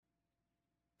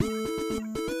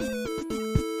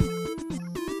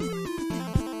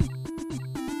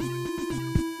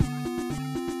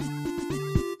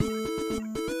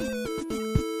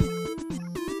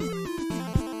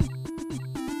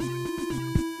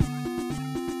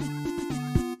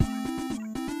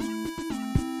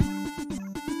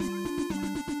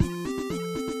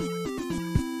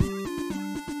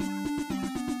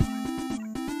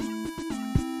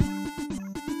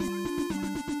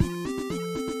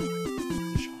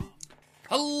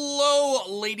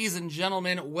Ladies and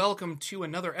gentlemen, welcome to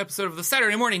another episode of the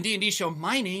Saturday Morning D&D Show.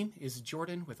 My name is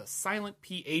Jordan with a silent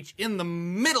PH in the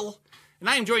middle, and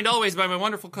I am joined always by my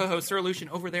wonderful co-host, Sir Lucian,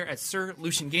 over there at Sir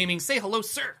Lucian Gaming. Say hello,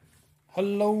 sir.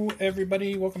 Hello,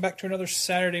 everybody. Welcome back to another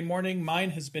Saturday morning.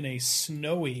 Mine has been a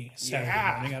snowy Saturday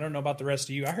morning. I don't know about the rest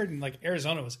of you. I heard in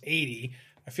Arizona was 80.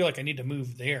 I feel like I need to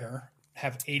move there.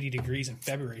 Have 80 degrees in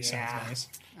February sounds nice.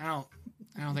 I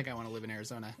don't think I want to live in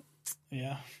Arizona.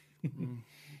 Yeah.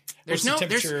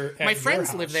 My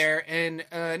friends live there, and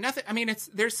nothing. I mean,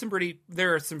 there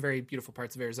are some very beautiful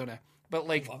parts of Arizona, but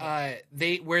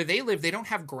where they live, they don't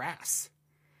have grass,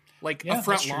 a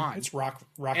front lawn. It's rock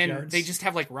and yards. They just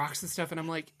have rocks and stuff. And I'm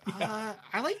like, I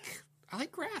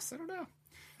like grass. I don't know.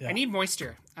 Yeah. I need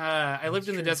moisture. I lived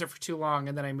in the desert for too long,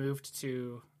 and then I moved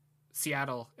to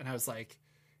Seattle, and I was like,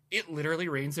 it literally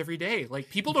rains every day. Like,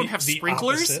 people don't have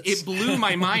sprinklers. It blew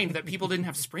my mind that people didn't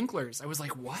have sprinklers. I was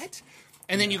like, what?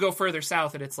 And then you go further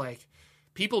south, and it's like,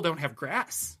 people don't have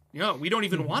grass. We don't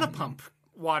even want to pump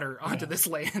water onto this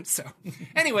land. So,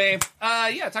 anyway,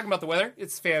 talking about the weather,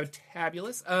 it's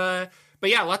fantabulous. But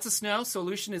yeah, lots of snow. So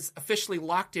Lucian is officially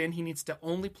locked in. He needs to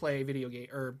only play video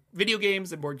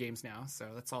games and board games now. So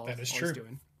that's all. That is all true. He's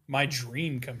doing. My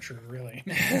dream come true, really.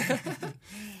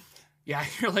 Yeah,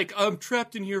 you're like, I'm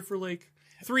trapped in here for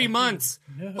 3 months.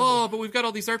 No. Oh, but we've got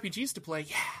all these RPGs to play.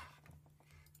 Yeah.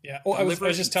 Yeah. Oh, I was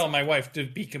just telling my wife, to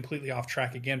be completely off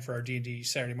track again for our D&D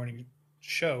Saturday morning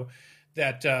show,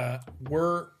 that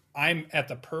I'm at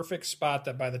the perfect spot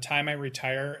that by the time I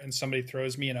retire and somebody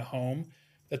throws me in a home,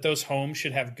 that those homes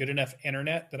should have good enough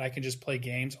internet that I can just play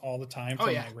games all the time from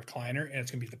my recliner, and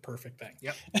it's going to be the perfect thing.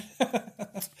 Yep.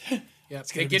 Yep.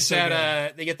 They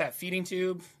get that feeding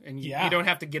tube, and you don't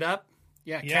have to get up.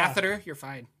 Yeah, catheter, you're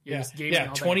fine. You're just gaming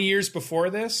all day. 20 years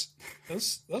before this,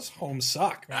 those homes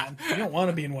suck, man. You don't want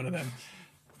to be in one of them.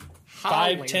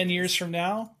 5-10 years from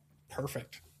now,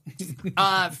 perfect.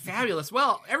 Fabulous.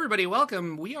 Well, everybody,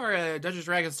 welcome. We are a Dungeons &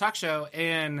 Dragons talk show,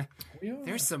 and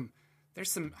there's some.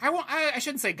 I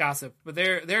shouldn't say gossip, but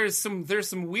there's some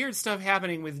weird stuff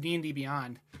happening with D&D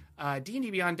Beyond.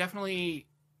 D&D Beyond definitely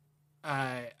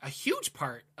a huge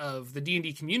part of the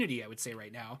D&D community, I would say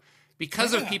right now.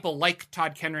 Because of people like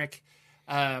Todd Kenrick,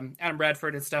 Adam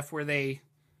Bradford and stuff, where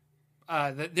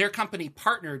their company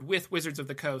partnered with Wizards of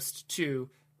the Coast to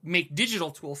make digital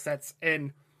tool sets.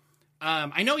 And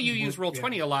I know you use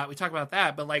Roll20 a lot. We talk about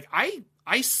that. But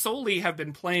I solely have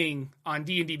been playing on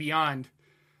D&D Beyond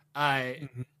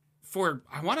for,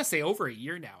 I want to say, over a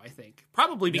year now, I think.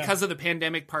 Probably because of the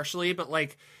pandemic partially. But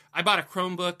I bought a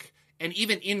Chromebook. And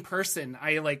even in person,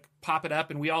 I pop it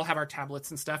up, and we all have our tablets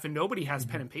and stuff, and nobody has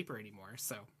pen and paper anymore.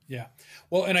 So yeah,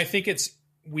 well, and I think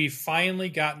we've finally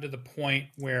gotten to the point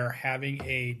where having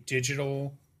a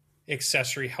digital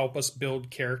accessory help us build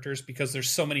characters, because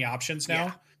there's so many options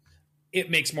now.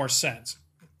 It makes more sense.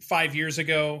 5 years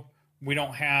ago, we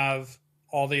don't have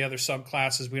all the other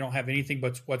subclasses. We don't have anything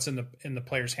but what's in the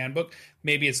player's handbook.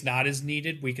 Maybe it's not as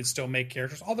needed. We could still make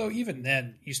characters. Although even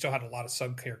then, you still had a lot of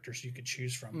sub characters you could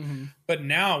choose from. Mm-hmm. But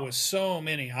now with so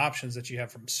many options that you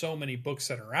have from so many books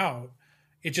that are out,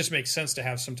 it just makes sense to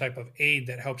have some type of aid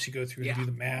that helps you go through and do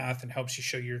the math and helps you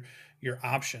show your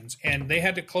options. And they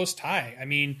had a close tie. I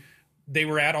mean, they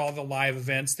were at all the live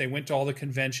events. They went to all the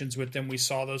conventions with them. We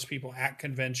saw those people at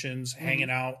conventions hanging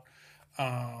out.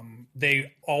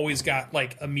 They always got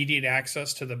immediate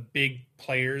access to the big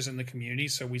players in the community.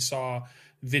 So we saw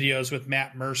videos with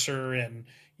Matt Mercer, and,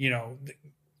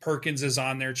 Perkins is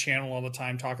on their channel all the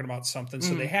time talking about something.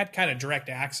 So they had kind of direct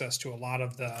access to a lot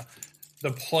of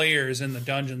the players in the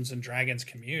Dungeons and Dragons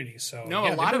community. So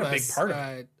a lot of us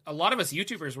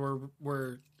YouTubers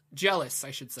were jealous,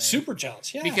 I should say. Super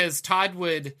jealous. Yeah. Because Todd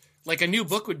would, a new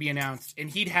book would be announced, and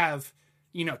he'd have,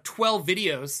 12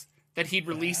 videos that he'd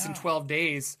release in 12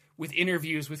 days with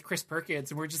interviews with Chris Perkins.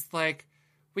 And we're just like,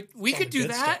 we could do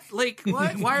that? Stuff.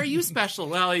 What? Why are you special?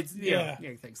 Well, it's,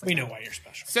 things like we know why you're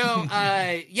special. So,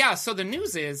 so the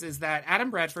news is that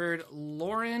Adam Bradford,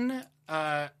 Lauren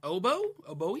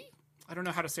Oboe? I don't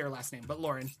know how to say her last name, but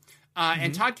Lauren,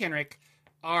 and Todd Kenrick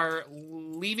are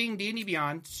leaving D&D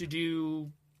Beyond to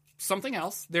do something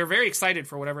else. They're very excited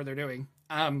for whatever they're doing.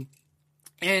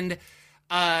 And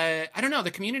I don't know.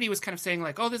 The community was kind of saying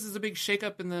like, "Oh, this is a big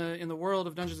shakeup in the world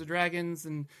of Dungeons and Dragons,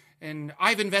 and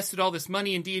I've invested all this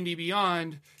money in D&D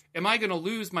Beyond. Am I going to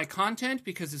lose my content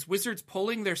because this wizard's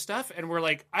pulling their stuff?" And we're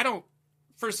like, "I don't."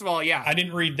 First of all, yeah, I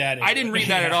didn't read that. I didn't read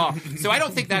that at all. So I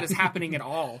don't think that is happening at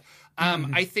all.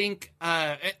 I think,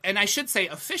 and I should say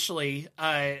officially,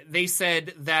 they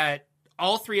said that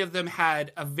all three of them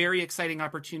had a very exciting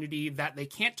opportunity that they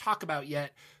can't talk about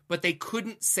yet, but they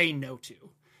couldn't say no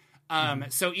to.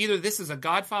 So either this is a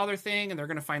Godfather thing and they're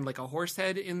going to find like a horse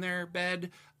head in their bed,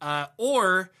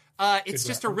 or it's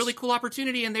just a really cool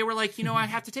opportunity and they were like, I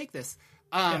have to take this.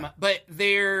 But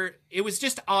it was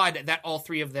just odd that all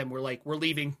three of them were like, we're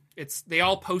leaving. They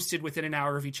all posted within an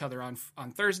hour of each other on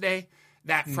Thursday.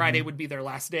 That Friday would be their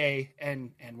last day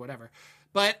and whatever.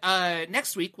 But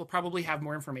next week we'll probably have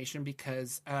more information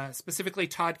because specifically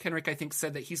Todd Kenrick, I think,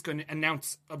 said that he's going to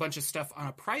announce a bunch of stuff on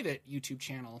a private YouTube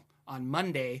channel on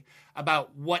Monday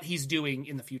about what he's doing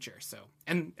in the future. So,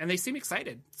 and they seem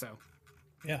excited. So.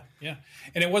 Yeah.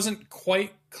 And it wasn't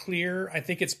quite clear. I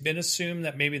think it's been assumed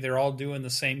that maybe they're all doing the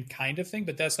same kind of thing,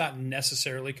 but that's not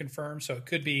necessarily confirmed. So it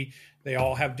could be they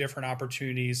all have different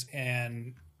opportunities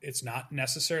and it's not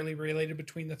necessarily related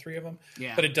between the three of them.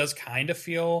 Yeah. But it does kind of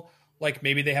feel like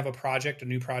maybe they have a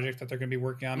new project that they're going to be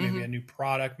working on, maybe a new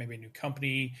product, maybe a new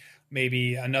company,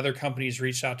 maybe another company's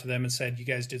reached out to them and said, "You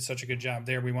guys did such a good job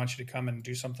there. We want you to come and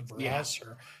do something for us."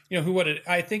 Or, who would it?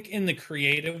 I think in the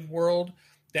creative world,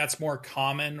 that's more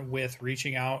common with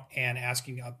reaching out and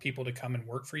asking people to come and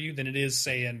work for you than it is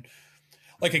saying,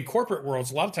 like in corporate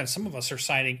worlds, a lot of times some of us are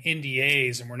signing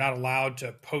NDAs and we're not allowed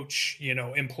to poach,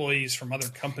 employees from other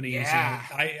companies. Yeah.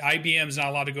 IBM's not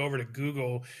allowed to go over to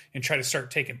Google and try to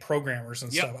start taking programmers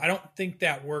and stuff. I don't think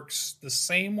that works the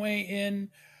same way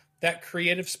in that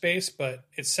creative space, but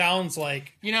it sounds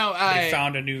like they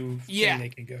found a new thing they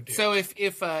can go do. So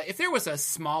if there was a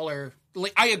smaller,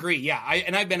 I agree,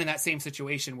 and I've been in that same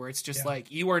situation where it's just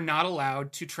like you are not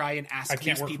allowed to try and ask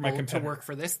these people to work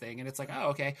for this thing, and it's like, oh,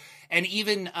 okay. And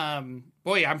even I'm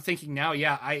thinking now,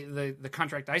 the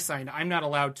contract I signed, I'm not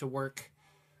allowed to work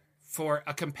for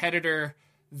a competitor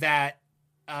that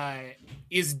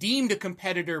is deemed a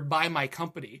competitor by my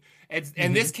company.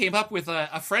 And this came up with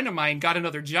a friend of mine got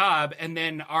another job, and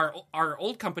then our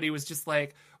old company was just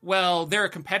like, well, they're a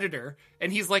competitor.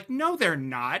 And he's like, no, they're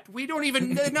not.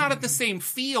 They're not at the same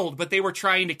field, but they were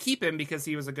trying to keep him because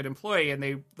he was a good employee, and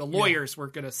the lawyers were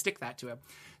going to stick that to him.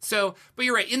 So, but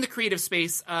you're right, in the creative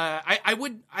space, I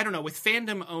don't know, with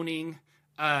fandom owning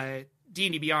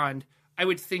D&D Beyond, I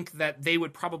would think that they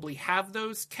would probably have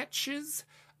those catches.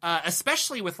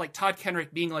 Especially with like Todd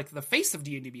Kenrick being like the face of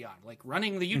D&D Beyond, like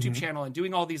running the YouTube channel and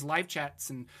doing all these live chats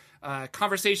and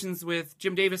conversations with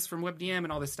Jim Davis from WebDM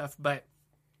and all this stuff. But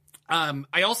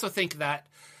I also think that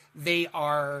you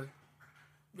are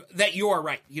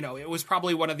right. It was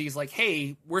probably one of these like,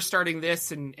 hey, we're starting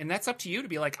this, and that's up to you to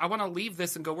be like, I want to leave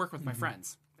this and go work with my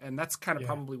friends. And that's kind of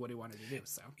probably what he wanted to do.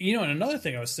 So, and another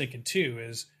thing I was thinking too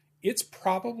is it's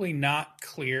probably not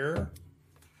clear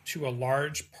to a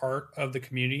large part of the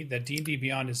community that D&D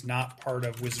Beyond is not part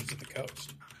of Wizards of the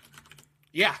Coast.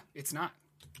 Yeah, it's not.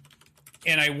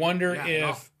 And I wonder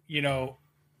if,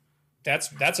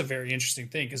 that's a very interesting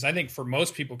thing, because I think for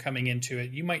most people coming into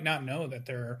it, you might not know that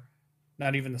they're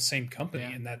not even the same company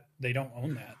and that they don't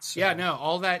own that. So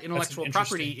all that intellectual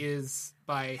property is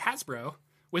by Hasbro,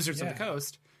 Wizards of the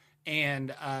Coast,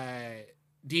 and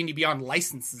D&D Beyond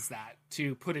licenses that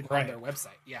to put it on their website.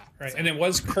 Yeah. Right. So. And it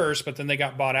was cursed, but then they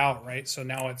got bought out, right? So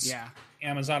now it's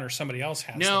Amazon or somebody else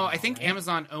has No, I think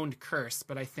Amazon owned Curse,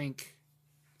 but I think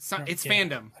it's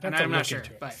Fandom, and I'm not sure.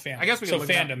 But I guess we can look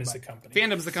Fandom is the company.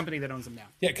 Fandom is the company that owns them now.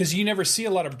 Yeah, because you never see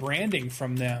a lot of branding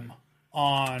from them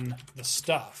on the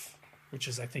stuff,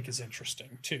 which I think is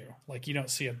interesting too. Like you don't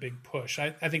see a big push.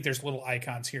 I think there's little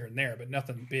icons here and there, but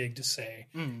nothing big to say,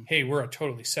 hey, we're a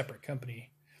totally separate company.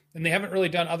 And they haven't really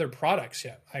done other products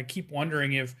yet. I keep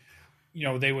wondering if,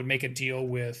 they would make a deal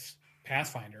with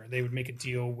Pathfinder. They would make a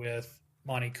deal with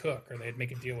Monty Cook, or they'd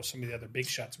make a deal with some of the other big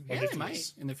shots. Yeah, they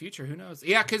might in the future. Who knows?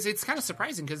 Yeah, because it's kind of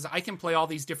surprising because I can play all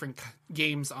these different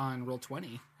games on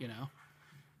Roll20,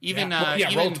 Even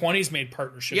Roll20's made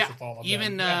partnerships with all of them.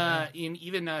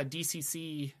 Even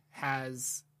DCC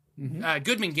has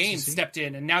Goodman Games stepped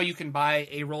in, and now you can buy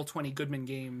a Roll20 Goodman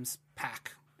Games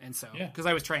pack. And so, because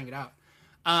I was trying it out.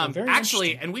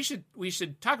 Actually, and we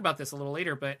should talk about this a little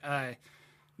later, but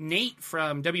Nate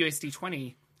from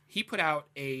WSD20, he put out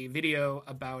a video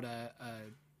about a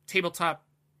tabletop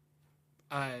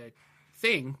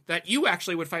thing that you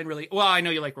actually would find really well. I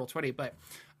know you like Roll20, but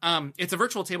it's a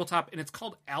virtual tabletop, and it's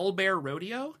called Owlbear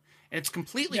Rodeo, and it's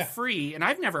completely free, and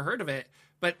I've never heard of it,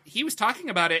 but he was talking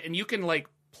about it, and you can like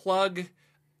plug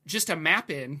just a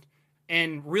map in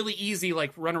and really easy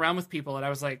like run around with people, and I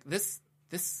was like, this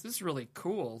is really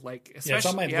cool. Like, especially, it's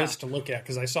on my list to look at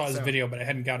because I saw his video, but I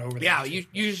hadn't got over that. Yeah,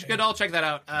 you should all check that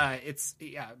out.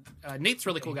 Nate's a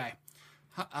really cool guy.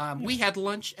 We had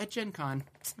lunch at Gen Con.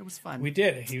 It was fun. We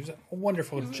did. He was a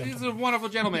wonderful gentleman. He was a wonderful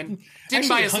gentleman. Didn't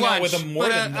buy his lunch, with him more but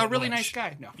than a really lunch. nice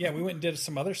guy. No. Yeah, we went and did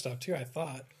some other stuff too, I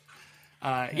thought.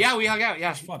 Yeah, we hung out.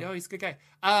 Yeah, no, he's a good guy.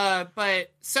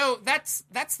 But so that's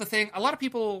the thing. A lot of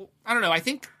people, I don't know. I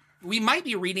think we might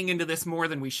be reading into this more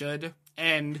than we should,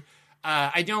 and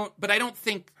I don't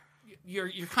think your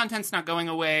content's not going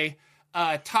away.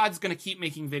 Todd's going to keep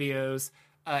making videos.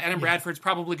 Adam Bradford's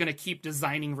probably going to keep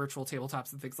designing virtual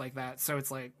tabletops and things like that. So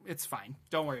it's like, it's fine.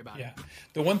 Don't worry about it.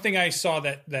 The one thing I saw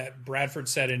that Bradford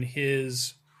said in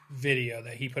his video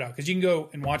that he put out, because you can go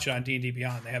and watch it on D&D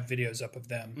Beyond. They have videos up of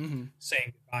them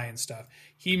saying goodbye and stuff.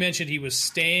 He mentioned he was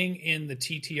staying in the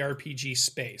TTRPG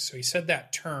space. So he said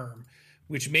that term,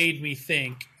 which made me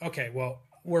think, okay, well,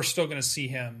 we're still going to see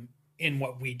him in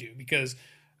what we do because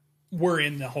we're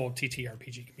in the whole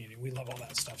TTRPG community. We love all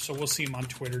that stuff. So we'll see him on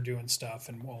Twitter doing stuff,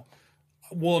 and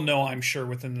we'll know, I'm sure,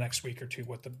 within the next week or two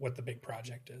what the big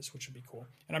project is, which would be cool.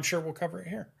 And I'm sure we'll cover it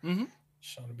here. Mm-hmm.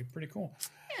 So it'll be pretty cool.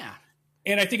 Yeah.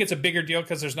 And I think it's a bigger deal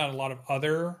because there's not a lot of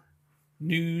other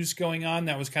news going on.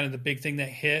 That was kind of the big thing that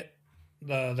hit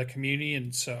the community,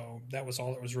 and so that was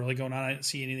all that was really going on. I didn't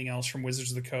see anything else from Wizards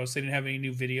of the Coast. They didn't have any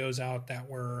new videos out that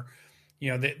were,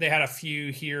 they had a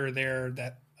few here or there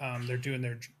that they're doing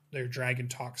their Dragon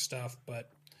Talk stuff, but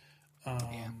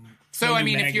so I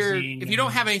mean, if you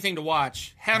don't have anything to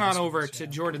watch, head on over to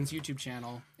Jordan's YouTube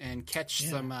channel and catch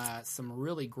some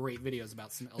really great videos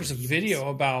about some elder. There's a video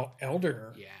about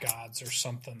elder gods or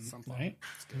something. Right?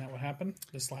 Isn't that what happened?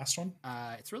 This last one?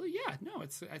 It's really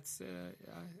it's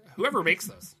whoever makes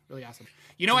those, really awesome.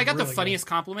 I got the funniest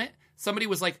compliment. Somebody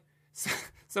was like,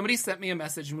 somebody sent me a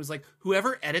message and was like,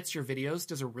 whoever edits your videos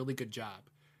does a really good job,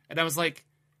 and I was like,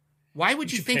 why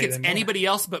would you think it's anybody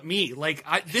else but me? Like,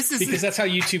 this is because that's how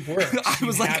YouTube works. I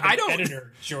was like, I don't.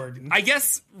 Editor, Jordan. I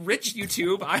guess rich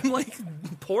YouTube. I'm like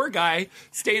poor guy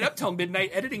staying up till midnight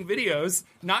editing videos,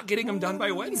 not getting them done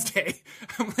by Wednesday.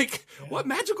 I'm like, what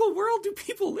magical world do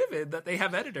people live in that they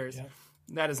have editors? Yeah.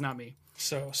 That is not me.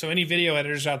 So any video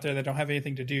editors out there that don't have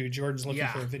anything to do, Jordan's looking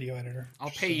for a video editor. I'll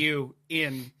pay you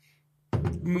in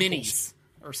minis.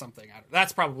 Or something.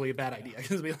 That's probably a bad idea.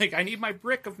 Because be like, I need my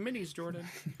brick of minis, Jordan.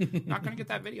 Not going to get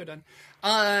that video done.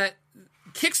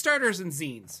 Kickstarters and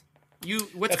zines.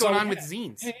 What's going on with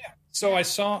zines? Yeah. So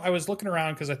I was looking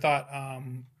around because I thought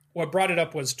what brought it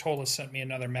up was Tola sent me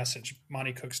another message.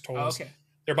 Monty Cooks told us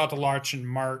they're about to launch in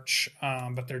March,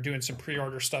 but they're doing some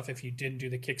pre-order stuff if you didn't do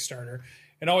the Kickstarter.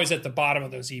 And always at the bottom of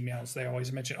those emails, they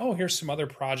always mention, here's some other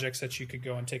projects that you could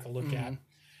go and take a look at.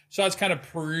 So I was kind of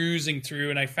perusing through,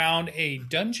 and I found a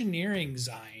Dungeoneering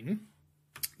Zine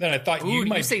that I thought you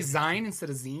might... Did you say Zine instead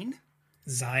of Zine?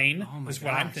 Zine is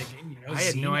what I'm thinking. I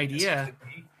had no idea.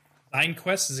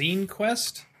 Zine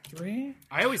Quest 3?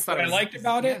 I always thought what I liked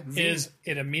about it is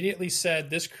it immediately said,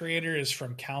 this creator is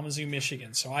from Kalamazoo,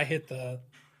 Michigan. So I hit the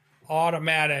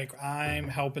automatic, I'm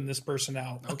helping this person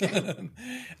out. Okay.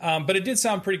 But it did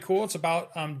sound pretty cool. It's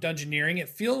about Dungeoneering. It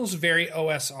feels very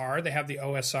OSR. They have the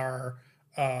OSR...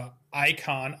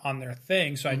 icon on their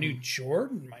thing, so I knew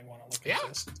Jordan might want to look at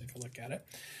this and take a look at it.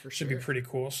 Should be pretty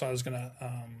cool. So I was going to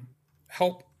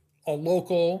help a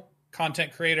local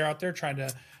content creator out there trying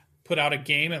to put out a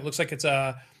game. It looks like it's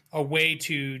a way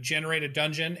to generate a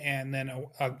dungeon and then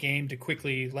a game to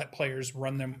quickly let players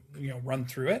run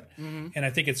through it. And I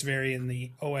think it's very in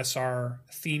the OSR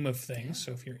theme of things.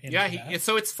 So if you're into that.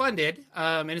 So it's funded,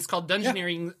 and it's called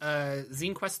Dungeoneering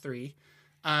Zine Quest 3.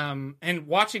 And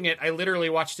watching it, I literally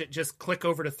watched it just click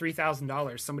over to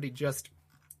 $3,000. Somebody just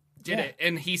did it.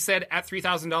 And he said at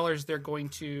 $3,000, they're going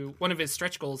to, one of his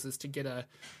stretch goals is to get a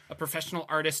professional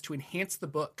artist to enhance the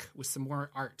book with some more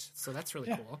art. So that's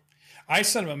really cool. I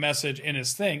sent him a message in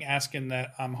his thing asking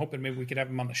that I'm hoping maybe we could have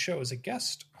him on the show as a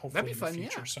guest, hopefully that'd be in fun, the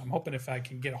future. So I'm hoping if I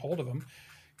can get a hold of him,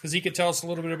 because he could tell us a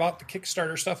little bit about the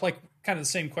Kickstarter stuff, like kind of the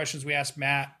same questions we asked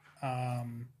Matt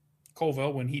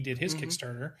Colville when he did his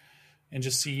Kickstarter. And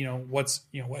just see, what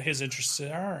his interests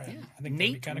are. And I think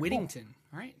Nate Whittington,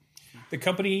 cool. Right? The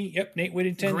company, Nate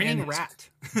Whittington. Grinning Rat.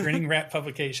 Grinning Rat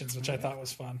Publications, which I thought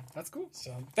was fun. That's cool.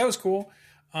 So that was cool.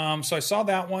 So I saw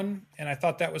that one, and I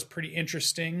thought that was pretty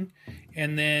interesting.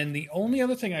 And then the only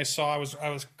other thing I saw, I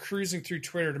was cruising through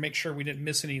Twitter to make sure we didn't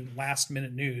miss any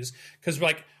last-minute news. Because,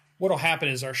 what'll happen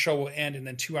is our show will end, and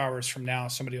then 2 hours from now,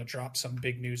 somebody will drop some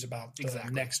big news about the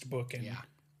next book in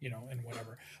and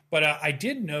whatever. But I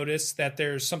did notice that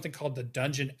there's something called the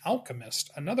Dungeon Alchemist,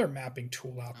 another mapping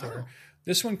tool out there.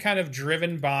 This one kind of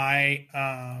driven by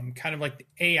kind of like the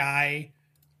AI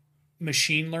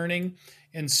machine learning.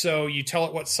 And so you tell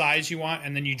it what size you want,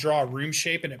 and then you draw a room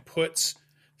shape, and it puts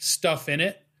stuff in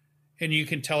it. And you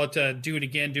can tell it to do it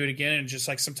again. And just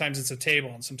like sometimes it's a table,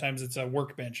 and sometimes it's a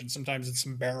workbench, and sometimes it's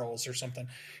some barrels or something.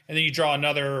 And then you draw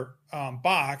another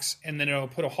box, and then it'll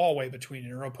put a hallway between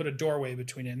it, or it'll put a doorway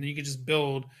between it. And then you can just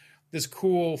build this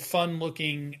cool,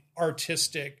 fun-looking,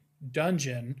 artistic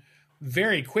dungeon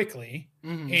very quickly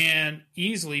and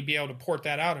easily be able to port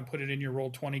that out and put it in your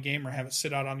Roll20 game or have it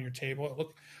sit out on your table. It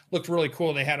looked really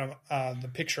cool. They had the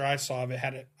picture I saw of it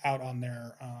had it out on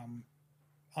their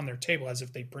table as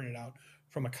if they printed out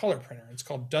from a color printer. It's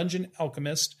called Dungeon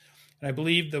Alchemist, and I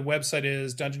believe the website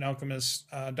is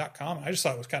dungeonalchemist.com. I just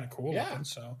thought it was kind of cool looking.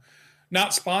 So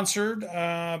not sponsored,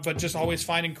 but just always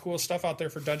finding cool stuff out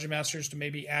there for dungeon masters to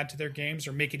maybe add to their games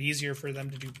or make it easier for them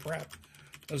to do prep.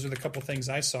 Those are the couple things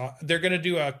I saw. They're going to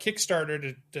do a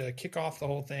Kickstarter to kick off the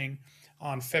whole thing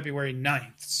on February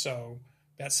 9th. So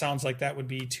that sounds like that would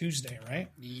be Tuesday, right?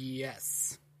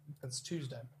 Yes. That's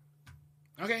Tuesday.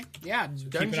 Okay, yeah. So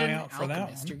Dungeon keep an eye out for Alchemist.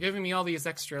 that one. You're giving me all these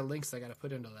extra links I got to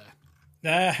put into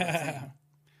that.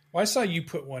 Well, I saw you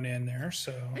put one in there,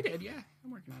 so I did, yeah.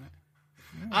 I'm working on it.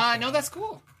 No, that's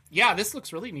cool. Yeah, this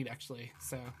looks really neat, actually.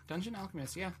 So, Dungeon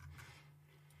Alchemist, yeah.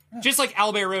 Just like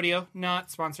Owlbear Rodeo,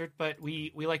 not sponsored, but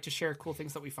we like to share cool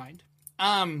things that we find.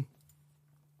 I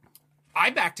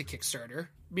backed a Kickstarter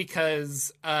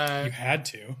because you had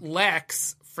to.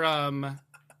 Lex from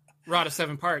Rod of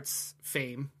Seven Parts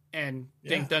fame and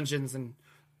Dank Dungeons and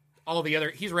all the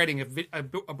other. He's writing a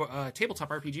tabletop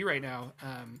RPG right now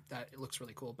that it looks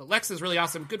really cool. But Lex is really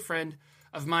awesome, good friend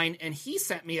of mine, and he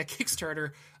sent me a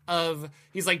Kickstarter of.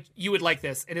 He's like, you would like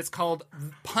this, and it's called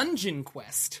Pungeon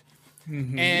Quest.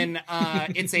 Mm-hmm. And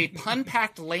it's a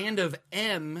pun-packed Land of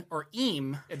M or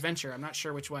Eam adventure. I'm not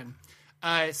sure which one.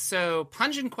 So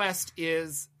Pungeon Quest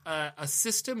is a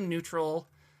system-neutral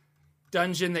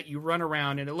dungeon that you run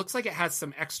around, and it looks like it has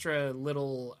some extra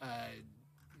little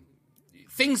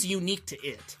things unique to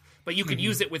it. But you could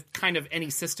use it with kind of any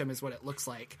system is what it looks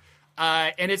like.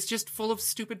 And it's just full of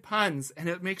stupid puns, and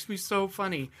it makes me so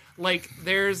funny. Like,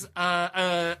 there's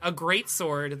a great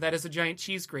sword that is a giant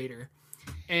cheese grater.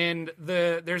 And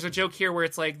there's a joke here where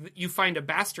it's like you find a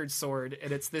bastard sword,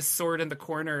 and it's this sword in the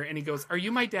corner, and he goes, "Are you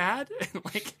my dad?" And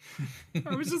like,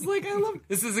 I was just like, I love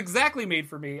this. Is exactly made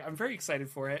for me. I'm very excited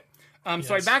for it.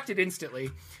 So I backed it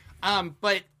instantly.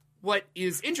 But what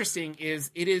is interesting is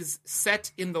it is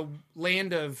set in the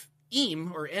land of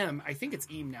Eam or M. I think it's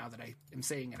Eam now that I am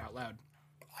saying it out loud.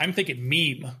 I'm thinking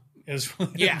meme is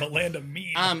the land of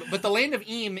meme. But the land of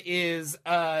Eam is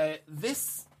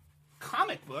this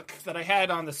comic book that I had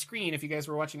on the screen, if you guys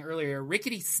were watching earlier,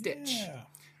 Rickety Stitch.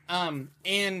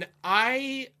 And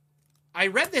I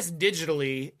read this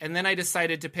digitally, and then I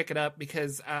decided to pick it up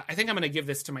because I think I'm going to give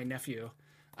this to my nephew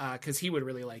because he would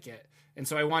really like it. And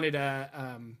so I wanted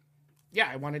I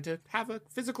wanted to have a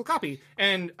physical copy.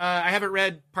 And I haven't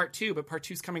read part 2, but part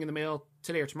 2 is coming in the mail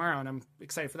today or tomorrow, and I'm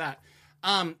excited for that.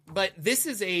 But this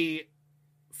is a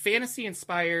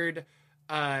fantasy-inspired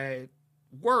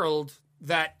world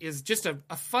that is just a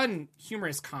fun,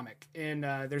 humorous comic, and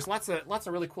there's lots of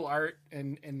really cool art,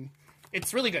 and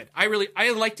it's really good.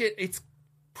 I liked it. It's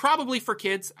probably for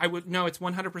kids. It's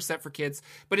 100% for kids,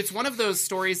 but it's one of those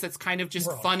stories that's kind of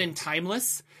just fun and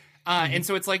timeless, and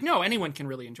so it's like, no, anyone can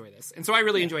really enjoy this, and so I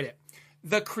really enjoyed it.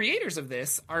 The creators of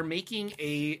this are making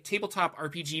a tabletop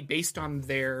RPG based on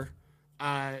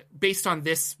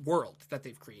this world that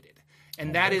they've created,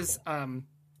 and that is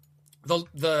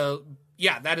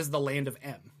that is the Land of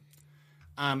M.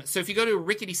 So if you go to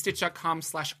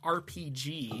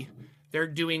ricketystitch.com/RPG, they're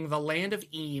doing the Land of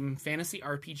Eam fantasy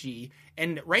RPG,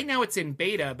 and right now it's in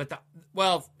beta. But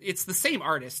it's the same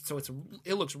artist, so it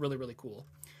looks really, really cool.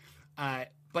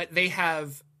 But they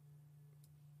have,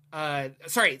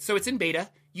 so it's in beta.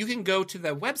 You can go to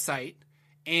the website,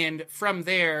 and from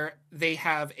there they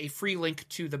have a free link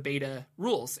to the beta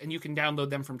rules, and you can download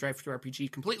them from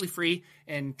DriveThruRPG completely free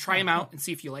and try them out and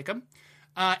see if you like them.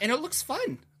 And it looks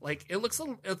fun. Like, it looks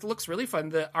really fun.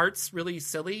 The art's really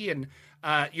silly, and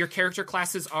your character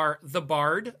classes are the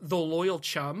Bard, the Loyal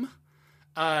Chum,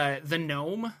 the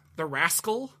Gnome, the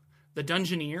Rascal, the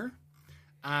Dungeoneer.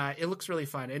 It looks really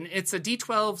fun. And it's a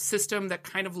D12 system that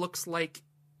kind of looks like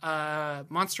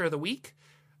Monster of the Week,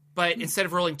 but instead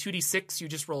of rolling 2d6, you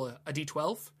just roll a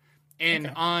D12. And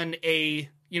on a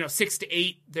 6 to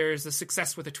 8, there's a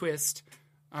success with a twist.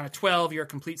 On a 12, you're a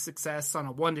complete success. On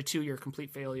a 1 to 2, you're a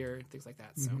complete failure, and things like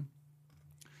that. So,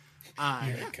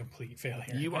 You're a complete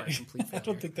failure. You are a complete failure. I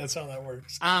don't think that's how that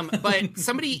works. But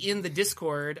somebody in the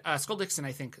Discord, Skull Dixon,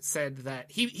 I think, said that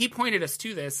he pointed us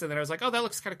to this, and then I was like, oh, that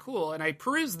looks kind of cool. And I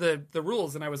perused the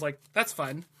rules, and I was like, that's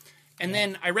fun. And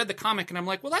then I read the comic, and I'm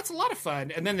like, well, that's a lot of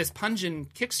fun. And then this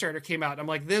Punjin Kickstarter came out, and I'm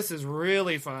like, this is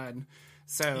really fun.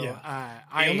 So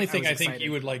the only thing I think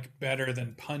you would like better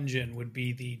than Punjin would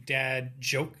be the dad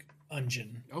joke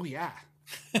engine. Oh, yeah.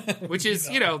 Which is,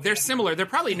 they're similar. They're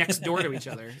probably next door to each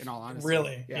other, in all honesty.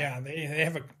 Really? Yeah, they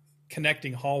have a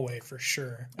connecting hallway for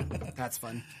sure. That's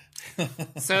fun.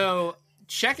 So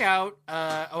check out,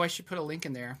 I should put a link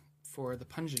in there for the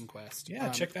Punjin Quest. Yeah,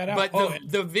 check that out. But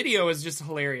the video is just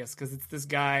hilarious because it's this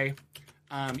guy.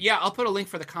 I'll put a link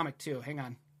for the comic too. Hang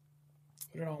on.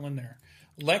 Put it all in there.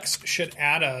 Lex should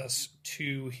add us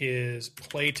to his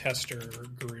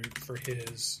playtester group for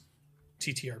his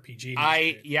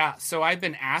TTRPG. So I've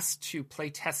been asked to play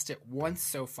test it once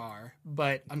so far,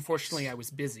 but unfortunately I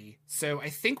was busy. So I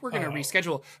think we're going to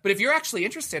reschedule. But if you're actually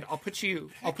interested, I'll put you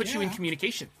in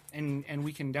communication, and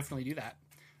we can definitely do that.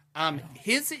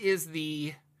 His is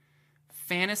the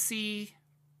fantasy.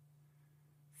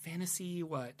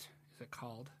 What is it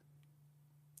called?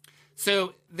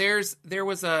 So there's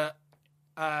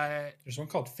one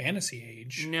called Fantasy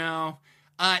Age. No,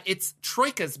 it's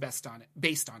Troika's based on it.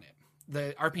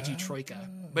 The RPG Troika,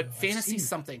 but fantasy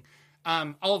something.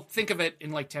 I'll think of it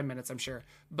in like 10 minutes, I'm sure.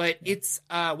 But it's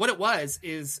what it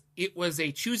was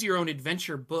a choose your own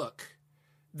adventure book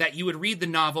that you would read the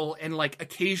novel and like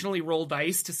occasionally roll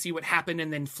dice to see what happened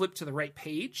and then flip to the right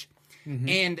page. Mm-hmm.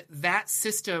 And that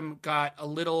system got a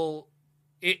little,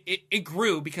 it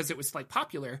grew because it was like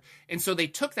popular. And so they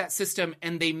took that system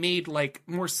and they made like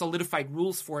more solidified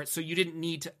rules for it. So you didn't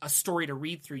need a story to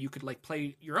read through. You could like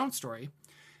play your own story.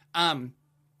 And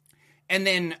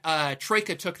then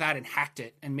Troika took that and hacked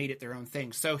it and made it their own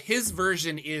thing. So his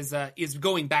version is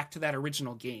going back to that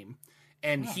original game,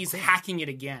 and he's hacking it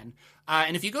again.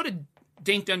 And if you go to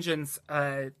Dank Dungeons,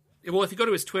 if you go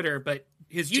to his Twitter, but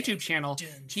his YouTube channel,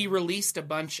 he released a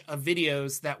bunch of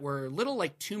videos that were little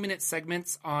like 2-minute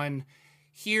segments on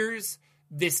here's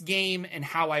this game and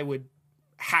how I would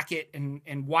hack it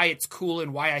and why it's cool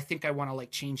and why I think I want to like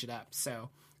change it up. So.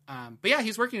 But yeah,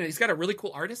 he's working on it. He's got a really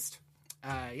cool artist.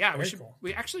 We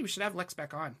should have Lex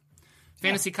back on.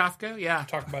 Fantasy Kafka, yeah.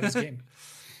 Talk about his game.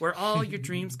 Where all your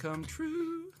dreams come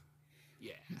true.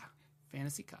 Yeah.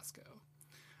 Fantasy Costco.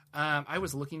 I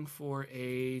was looking for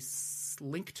a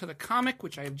link to the comic,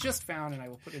 which I have just found, and I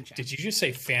will put in chat. Did you just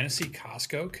say Fantasy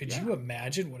Costco? Could you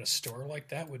imagine what a store like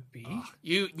that would be?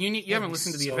 You haven't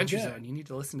listened to the Adventure Zone. You need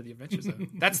to listen to the Adventure Zone.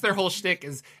 That's their whole shtick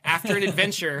is after an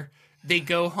adventure, they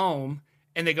go home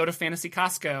and they go to Fantasy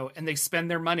Costco and they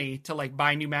spend their money to like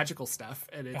buy new magical stuff.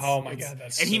 And it's, God,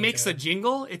 that's and he makes a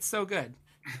jingle. It's so good.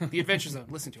 The Adventure Zone.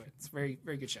 Listen to it. It's a very,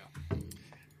 very good show.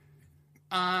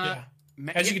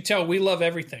 As you can tell, we love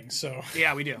everything. So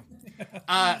yeah, we do.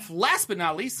 Last but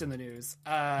not least in the news,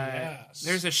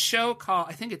 there's a show called,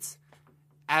 I think it's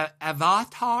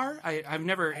Avatar. I've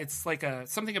never. It's like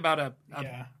something about a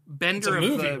bender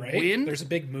movie, of the right? wind. There's a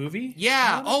big movie.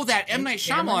 Yeah. Oh, that M. Night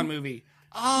Shyamalan movie.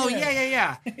 Oh,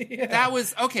 yeah. That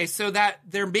was okay. So that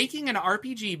they're making an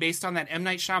RPG based on that M.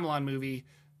 Night Shyamalan movie,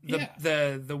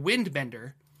 the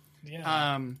Windbender.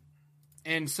 Yeah.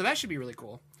 And so that should be really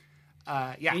cool.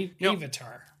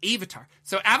 Avatar.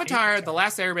 So Avatar, The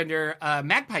Last Airbender,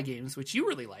 Magpie Games, which you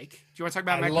really like. Do you want to talk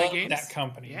about Magpie Games? I love that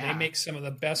company. Yeah. They make some of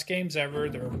the best games ever.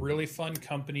 They're a really fun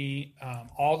company.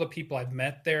 All the people I've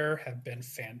met there have been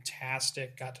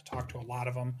fantastic. Got to talk to a lot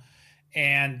of them.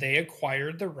 And they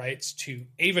acquired the rights to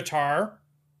Avatar.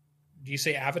 Do you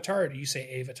say Avatar or do you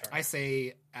say Avatar? I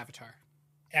say Avatar.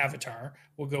 Avatar.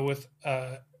 We'll go with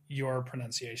your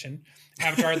pronunciation.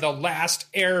 Avatar, The Last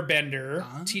Airbender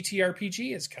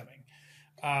TTRPG is coming.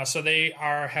 So they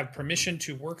have permission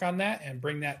to work on that and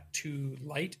bring that to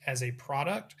light as a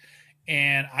product.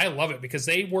 And I love it because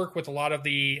they work with a lot of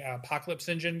the Apocalypse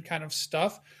Engine kind of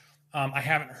stuff. I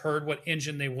haven't heard what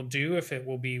engine they will do, if it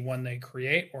will be one they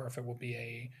create or if it will be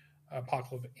a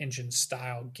Apocalypse Engine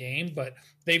style game. But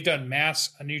they've done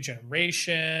A New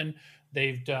Generation.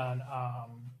 They've done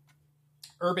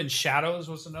Urban Shadows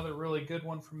was another really good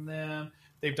one from them.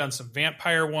 They've done some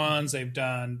vampire ones. They've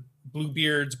done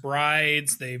Bluebeard's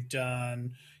Brides. They've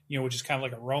done, which is kind of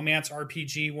like a romance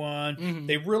RPG one. Mm-hmm.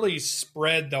 They really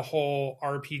spread the whole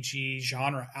RPG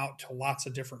genre out to lots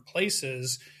of different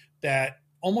places that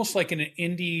almost like an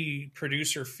indie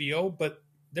producer feel, but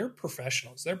they're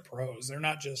professionals. They're pros. They're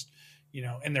not just,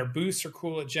 and their booths are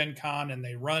cool at Gen Con, and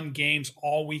they run games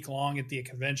all week long at the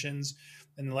conventions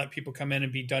and let people come in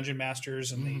and be dungeon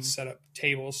masters, and they set up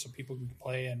tables so people can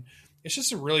play. And it's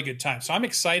just a really good time. So I'm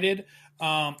excited.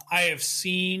 I have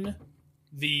seen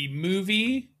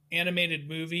the animated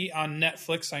movie on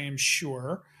Netflix, I am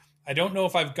sure. I don't know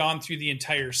if I've gone through the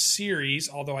entire series,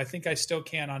 although I think I still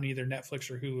can on either Netflix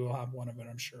or Hulu. I'll have one of it,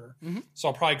 I'm sure. Mm-hmm. So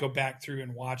I'll probably go back through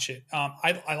and watch it.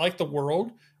 I like the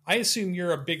world. I assume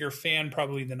you're a bigger fan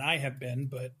probably than I have been,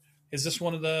 but is this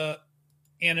one of the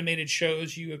animated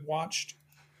shows you have watched?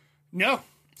 No.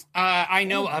 I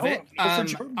know of it.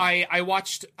 I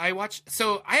watched.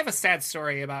 So I have a sad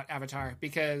story about Avatar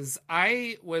because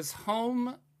I was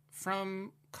home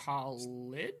from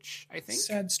college, I think.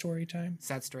 Sad story time.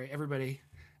 Sad story. Everybody.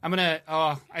 I'm going to,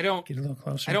 I don't get a little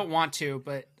closer. I don't want to,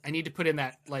 but I need to put in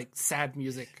that like sad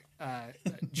music.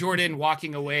 Jordan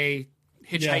walking away,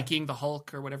 hitchhiking the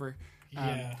Hulk or whatever.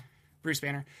 Bruce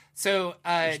Banner. So,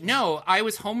 no, I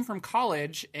was home from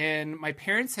college and my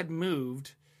parents had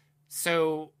moved.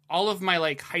 So all of my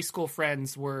like high school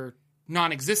friends were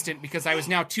non-existent because I was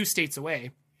now 2 states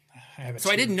away.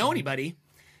 So I didn't know anybody.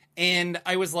 And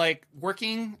I was like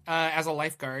working as a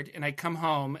lifeguard, and I'd come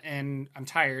home and I'm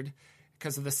tired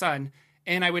because of the sun.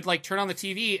 And I would like turn on the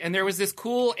TV, and there was this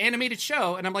cool animated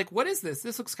show. And I'm like, what is this?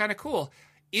 This looks kind of cool.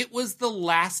 It was the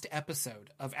last episode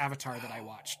of Avatar that I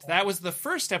watched. That was the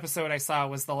first episode I saw,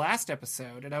 was the last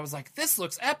episode. And I was like, this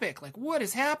looks epic. Like, what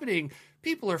is happening?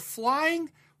 People are flying.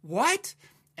 What?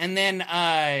 And then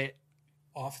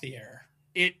off the air.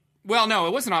 Well, no,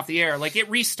 it wasn't off the air. Like, it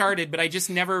restarted, but it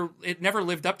never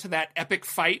lived up to that epic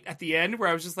fight at the end where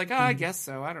I was just like, I guess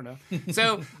so. I don't know.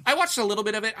 So I watched a little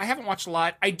bit of it. I haven't watched a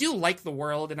lot. I do like the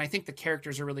world, and I think the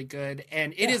characters are really good,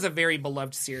 and it is a very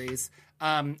beloved series.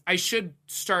 I should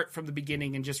start from the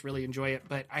beginning and just really enjoy it,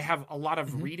 but I have a lot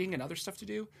of reading and other stuff to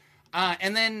do.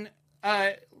 And then,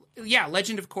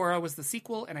 Legend of Korra was the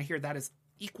sequel, and I hear that is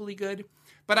equally good.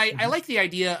 But I like the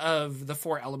idea of the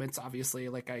 4 elements, obviously.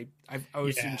 Like, I've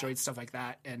always enjoyed stuff like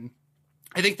that. And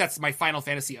I think that's my Final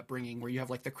Fantasy upbringing, where you have,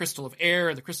 like, the Crystal of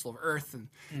Air, the Crystal of Earth, and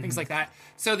things like that.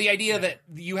 So the idea that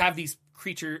you have these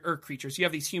creatures, you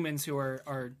have these humans who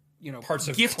are parts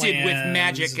of gifted with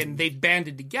magic, and they've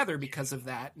banded together because of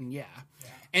that. And,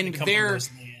 and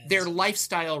their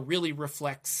lifestyle really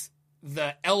reflects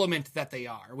the element that they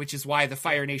are, which is why the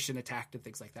Fire Nation attacked and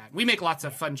things like that. We make lots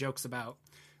of fun jokes about,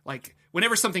 like,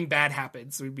 whenever something bad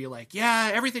happens, we'd be like,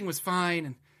 yeah, everything was fine.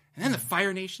 And then the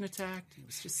Fire Nation attacked. It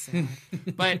was just sad.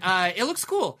 But it looks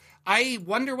cool. I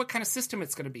wonder what kind of system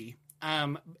it's going to be.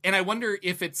 And I wonder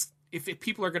if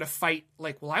people are going to fight,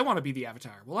 like, well, I want to be the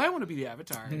Avatar. Well, I want to be the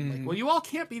Avatar. Like, well, you all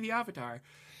can't be the Avatar.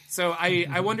 So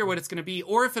I wonder what it's going to be.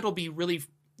 Or if it'll be really...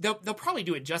 They'll probably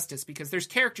do it justice, because there's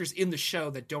characters in the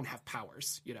show that don't have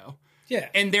powers, Yeah.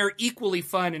 And they're equally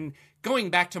fun. And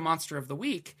going back to Monster of the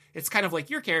Week, it's kind of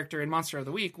like your character in Monster of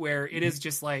the Week, where it is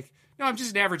just like, no, I'm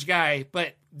just an average guy,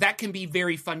 but that can be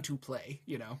very fun to play,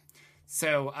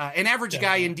 So an average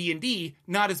guy in D&D,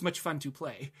 not as much fun to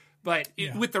play, but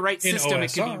with the right system,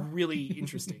 it can be really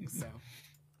interesting. So,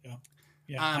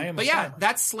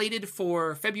 that's slated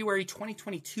for February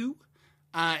 2022.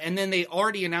 And then they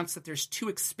already announced that there's 2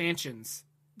 expansions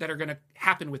that are going to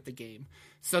happen with the game.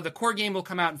 So the core game will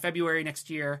come out in February next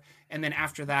year, and then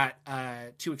after that,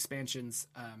 2 expansions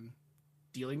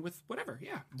dealing with whatever,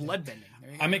 bloodbending.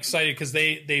 I'm excited because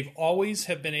they've always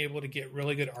have been able to get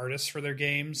really good artists for their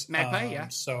games. Magpie,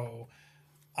 So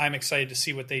I'm excited to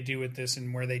see what they do with this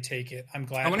and where they take it. I'm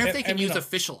glad. I wonder if they can use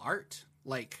official art,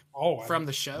 like from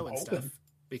the show and stuff,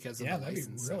 because of the license.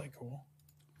 That'd be really cool.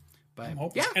 But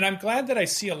and I'm glad that I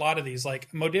see a lot of these.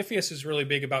 Like, Modifius is really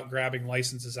big about grabbing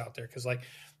licenses out there, because like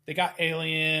they got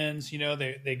Aliens,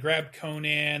 they grabbed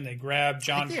Conan, they grabbed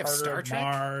John Carter of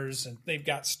Mars, and they've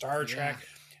got Star Trek.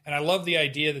 And I love the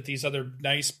idea that these other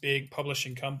nice big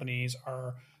publishing companies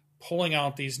are pulling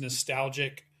out these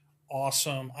nostalgic,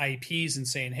 awesome IPs and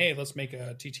saying, hey, let's make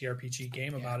a TTRPG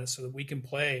game about it so that we can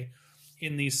play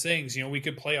in these things. We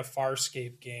could play a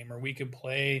Farscape game, or we could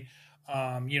play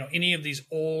any of these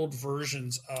old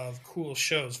versions of cool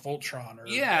shows, Voltron,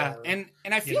 and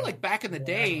I feel like back in the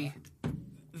day,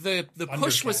 the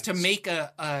push was to make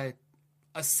a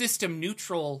system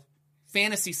neutral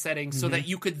fantasy setting so that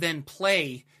you could then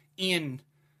play in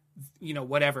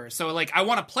whatever. So like, I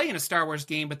want to play in a Star Wars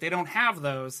game, but they don't have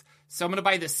those, so I'm going to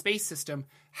buy this space system.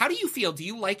 How do you feel? Do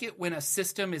you like it when a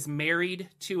system is married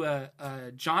to a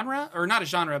genre, or not a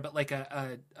genre, but like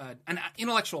an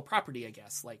intellectual property, I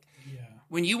guess? Like,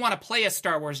 when you want to play a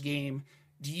Star Wars game,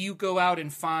 do you go out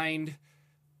and find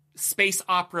Space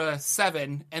Opera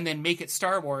 7 and then make it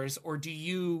Star Wars, or do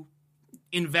you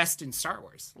invest in Star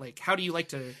Wars? Like, how do you like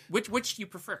to? Which do you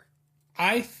prefer?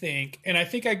 I think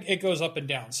it goes up and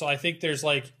down. So I think there's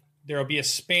like there'll be a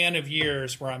span of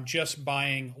years where I'm just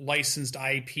buying licensed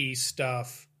IP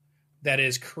stuff that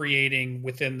is creating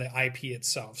within the IP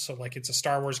itself. So like it's a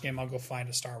Star Wars game, I'll go find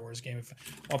a Star Wars game. If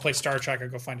I want to play Star Trek, I'll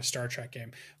go find a Star Trek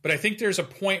game. But I think there's a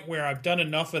point where I've done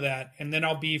enough of that, and then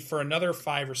I'll be, for another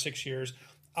 5 or 6 years,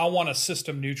 I'll want a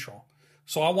system neutral.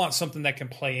 So I want something that can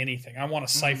play anything. I want a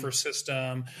Cypher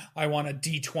system. I want a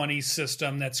D20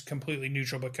 system that's completely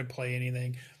neutral but can play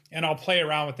anything. And I'll play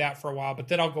around with that for a while, but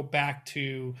then I'll go back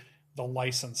to the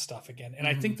licensed stuff again. And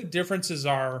I think the differences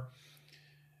are,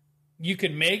 you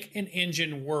can make an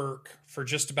engine work for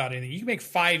just about anything. You can make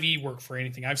 5e work for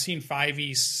anything. I've seen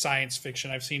 5e science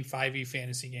fiction. I've seen 5e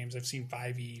fantasy games. I've seen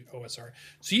 5e OSR.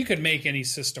 So you could make any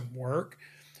system work.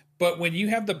 But when you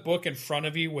have the book in front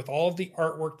of you with all of the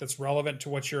artwork that's relevant to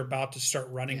what you're about to start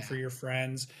running for your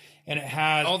friends, and it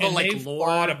has all the they've lore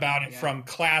thought about it from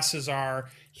classes are,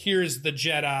 here's the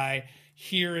Jedi,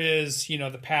 here is,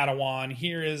 the Padawan,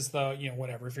 here is the,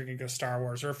 whatever, if you're going to go Star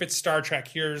Wars, or if it's Star Trek,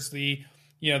 here's the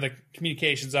the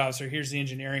communications officer, here's the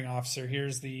engineering officer,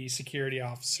 here's the security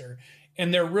officer.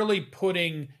 And they're really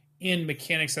putting in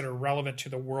mechanics that are relevant to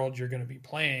the world you're going to be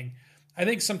playing. I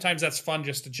think sometimes that's fun,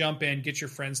 just to jump in, get your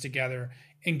friends together,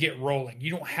 and get rolling.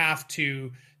 You don't have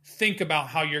to think about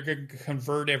how you're going to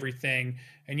convert everything,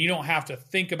 and you don't have to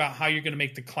think about how you're going to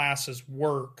make the classes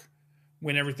work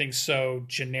when everything's so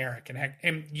generic.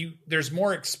 And there's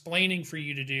more explaining for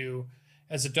you to do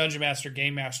as a Dungeon Master,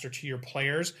 Game Master to your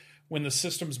players when the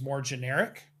system's more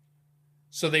generic.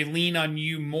 So they lean on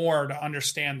you more to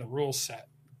understand the rule set,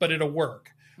 but it'll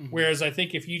work. Whereas I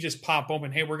think if you just pop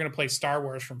open, hey, we're going to play Star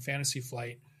Wars from Fantasy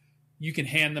Flight, you can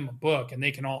hand them a book and they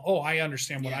can all, I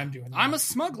understand what I'm doing. I'm a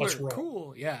smuggler.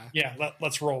 Cool. Yeah. Yeah.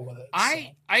 Let's roll with it.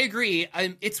 I agree.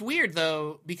 It's weird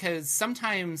though, because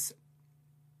sometimes,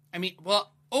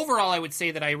 overall I would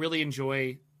say that I really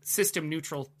enjoy system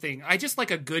neutral thing. I just like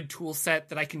a good tool set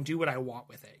that I can do what I want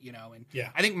with it, and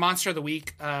I think Monster of the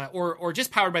Week, or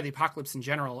just Powered by the Apocalypse in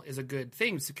general, is a good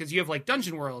thing, because you have like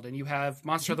Dungeon World and you have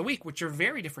Monster of the Week, which are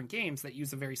very different games that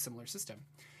use a very similar system.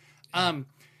 And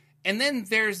then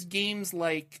there's games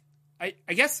like, I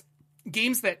guess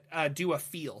games that do a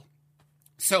feel.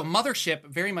 So Mothership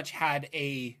very much had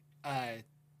a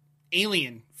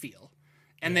alien feel.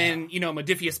 And then,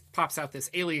 Modifius pops out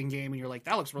this alien game and you're like,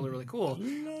 that looks really, really cool.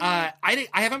 I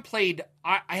haven't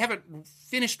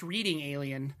finished reading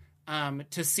Alien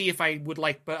to see if I would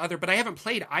like but I haven't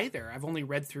played either. I've only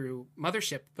read through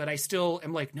Mothership, but I still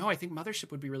am like, no, I think Mothership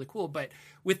would be really cool. But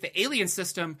with the alien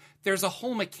system, there's a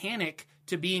whole mechanic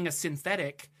to being a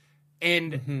synthetic,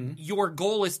 and your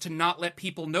goal is to not let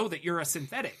people know that you're a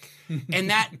synthetic. And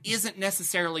that isn't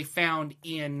necessarily found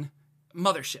in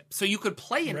Mothership. So you could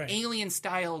play an alien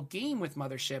style game with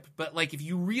Mothership, but like if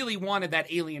you really wanted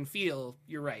that alien feel,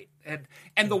 you're right.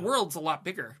 And the world's a lot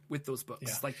bigger with those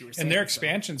books, like you were saying. And their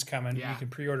expansion's coming. You can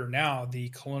pre-order now. The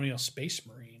Colonial Space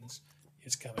Marines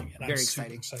is coming, and I'm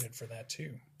super excited for that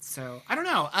too. So I don't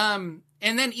know.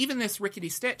 And then even this Rickety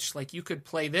Stitch, like you could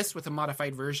play this with a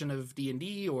modified version of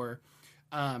D&D, or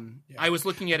I was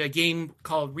looking at a game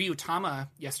called Ryutama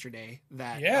yesterday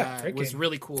that was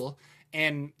really cool,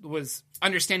 and was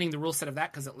understanding the rule set of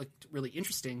that because it looked really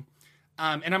interesting.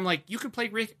 And I'm like, you could play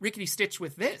Rickety Stitch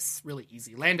with this really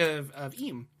easy, Land of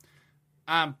Eam.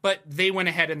 But they went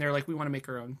ahead and they're like, we want to make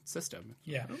our own system.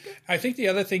 Yeah. Okay. I think the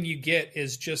other thing you get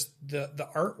is just the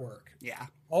artwork. Yeah.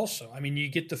 Also, you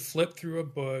get to flip through a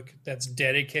book that's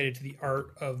dedicated to the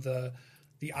art of the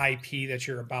IP that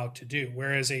you're about to do.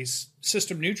 Whereas a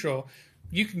system neutral,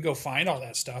 you can go find all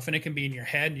that stuff and it can be in your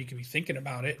head and you can be thinking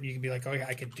about it and you can be like, oh yeah,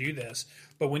 I could do this.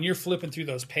 But when you're flipping through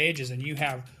those pages and you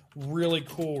have really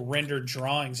cool rendered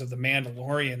drawings of the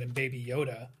Mandalorian and Baby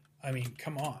Yoda,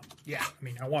 come on. Yeah.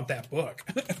 I want that book.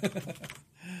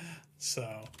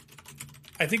 So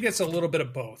I think that's a little bit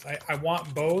of both. I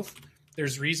want both.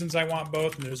 There's reasons I want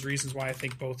both, and there's reasons why I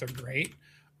think both are great.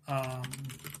 And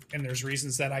there's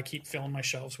reasons that I keep filling my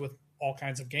shelves with all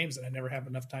kinds of games that I never have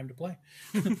enough time to play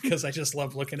because I just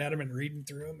love looking at them and reading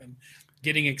through them and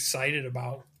getting excited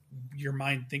about your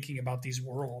mind thinking about these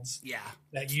worlds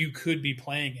that you could be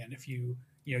playing in if you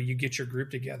get your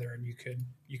group together and you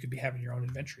could be having your own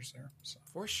adventures there. So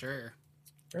for sure.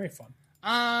 Very fun.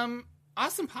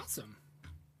 Awesome possum.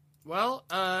 Well,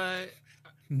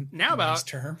 now about nice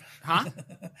term. Huh?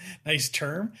 Nice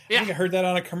term. Yeah. I think I heard that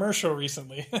on a commercial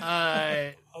recently.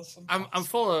 Awesome. I'm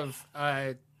full of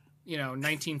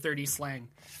 1930s slang.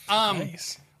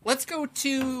 Nice. Let's go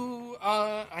to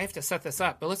I have to set this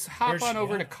up, but let's hop on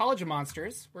over to College of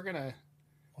Monsters. We're gonna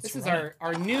This is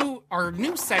our new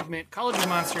segment, College of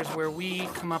Monsters, where we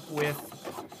come up with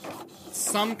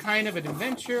some kind of an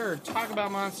adventure or talk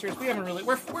about monsters. We haven't really.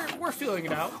 We're feeling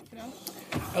it out. You know.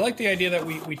 I like the idea that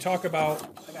we talk about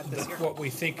what we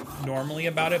think normally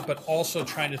about it, but also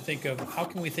trying to think of how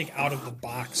can we think out of the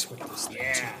box with this thing.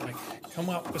 Yeah. Too. Like come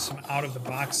up with some out of the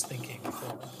box thinking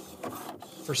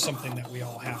for something that we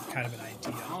all have kind of an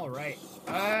idea. All right.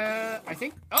 I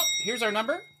think. Oh, here's our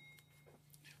number.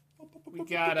 We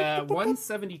got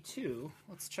 172.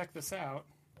 Let's check this out.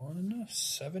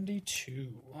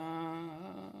 172.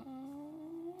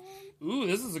 Ooh,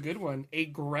 this is a good one. A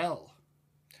grell.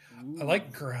 I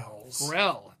like growls.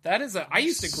 Grell. That is I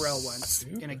used to grell once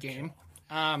in a game.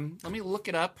 Let me look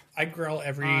it up. I grell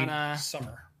every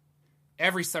summer.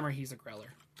 Every summer he's a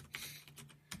greller.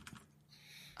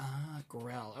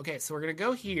 Grell. Okay, so we're going to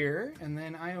go here, and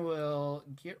then I will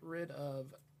get rid of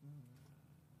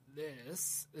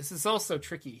this. This is also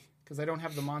tricky, because I don't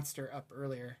have the monster up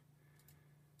earlier.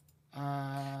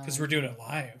 Because we're doing it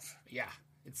live. Yeah,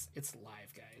 it's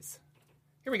live, guys.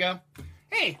 Here we go.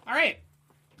 Hey, all right.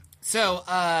 So,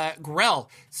 grell.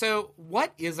 So,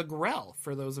 what is a grell,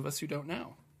 for those of us who don't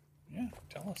know? Yeah,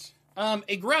 tell us.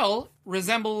 A grell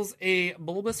resembles a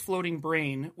bulbous floating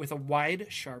brain with a wide,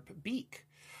 sharp beak.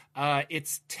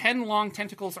 Its 10 long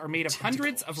tentacles are made of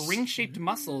hundreds of ring-shaped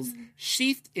muscles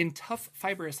sheathed in tough,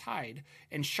 fibrous hide,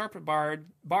 and sharp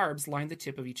barbs line the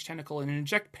tip of each tentacle and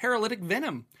inject paralytic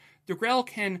venom. The grell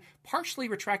can partially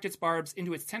retract its barbs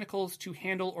into its tentacles to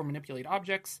handle or manipulate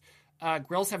objects.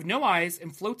 Grells have no eyes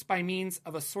and floats by means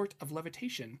of a sort of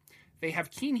levitation. They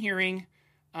have keen hearing,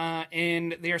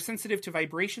 and they are sensitive to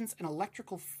vibrations and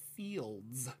electrical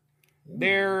fields. Ooh.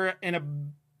 They're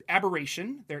an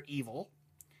aberration. They're evil.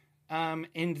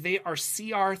 And they are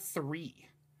CR3,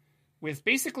 with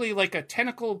basically like a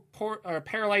tentacle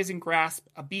paralyzing grasp,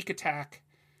 a beak attack,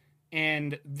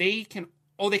 and they can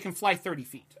fly 30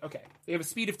 feet. Okay. They have a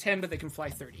speed of 10, but they can fly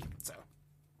 30. So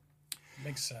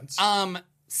makes sense.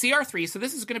 CR3, so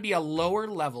this is going to be a lower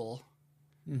level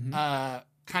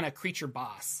kind of creature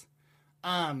boss.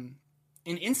 And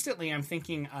instantly I'm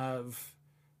thinking of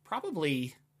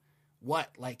probably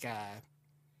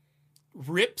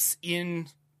rips in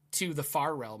to the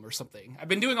Far Realm or something. I've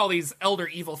been doing all these Elder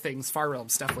Evil things, Far Realm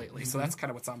stuff lately, so that's kind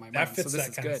of what's on my mind. That fits so this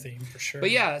that is kind good. of theme for sure. But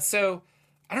yeah, so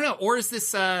I don't know. Or is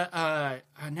this now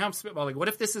I'm spitballing? What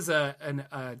if this is an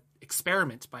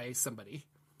experiment by somebody?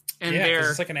 And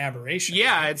it's like an aberration.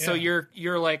 Yeah, right? And so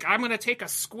you're like, I'm going to take a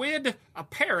squid, a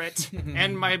parrot,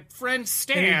 and my friend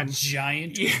Stan, and a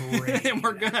giant brain, and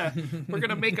we're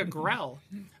gonna make a grell.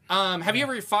 Have you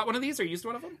ever fought one of these or used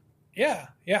one of them? Yeah,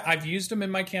 I've used them in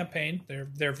my campaign.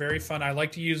 They're very fun. I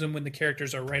like to use them when the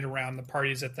characters are right around the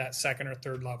parties at that second or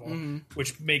third level,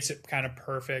 which makes it kind of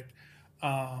perfect.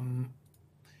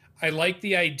 I like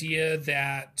the idea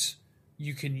that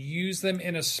you can use them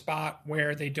in a spot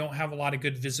where they don't have a lot of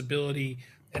good visibility,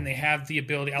 and they have the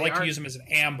ability. I like to use them as an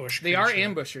ambush. They are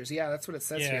ambushers. Yeah, that's what it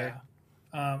says here.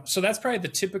 So that's probably the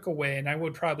typical way, and I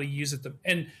would probably use it.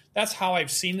 And that's how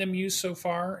I've seen them used so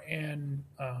far, and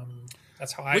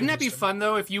that's how I. Wouldn't that be fun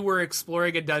though if you were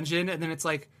exploring a dungeon and then it's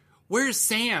like, where's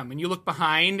Sam? And you look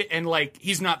behind and like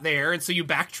he's not there, and so you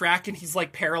backtrack and he's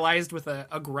like paralyzed with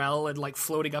a grell and like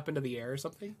floating up into the air or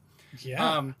something.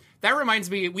 Yeah. That reminds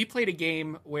me, we played a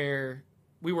game where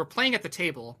we were playing at the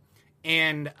table,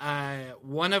 and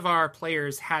one of our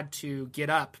players had to get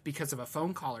up because of a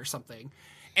phone call or something,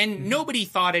 and nobody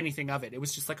thought anything of it. It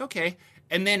was just like, okay.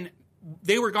 And then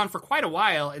they were gone for quite a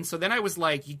while, and so then I was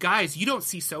like, you guys, you don't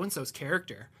see so-and-so's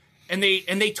character. And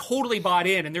they totally bought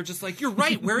in, and they're just like, you're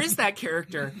right, where is that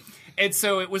character? And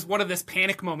so it was one of this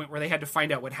panic moment where they had to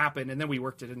find out what happened, and then we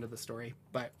worked it into the story.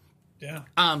 But yeah.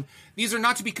 These are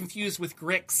not to be confused with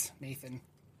gricks, Nathan.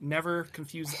 Never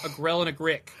confuse a grell and a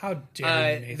grick. How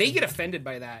dare you, Nathan? They get offended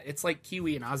by that. It's like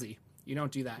Kiwi and Aussie. You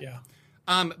don't do that. Yeah.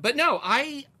 But no,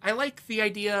 I like the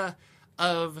idea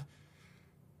of,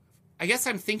 I guess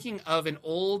I'm thinking of an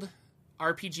old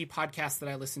RPG podcast that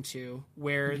I listened to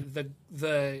where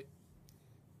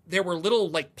there were little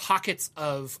like pockets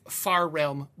of Far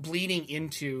Realm bleeding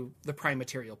into the Prime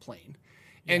Material plane.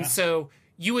 And so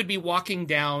you would be walking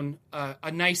down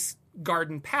a nice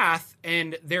garden path,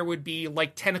 and there would be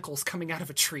like tentacles coming out of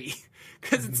a tree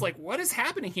because it's like, what is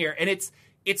happening here? And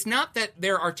it's not that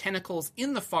there are tentacles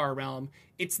in the Far Realm.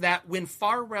 It's that when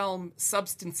Far Realm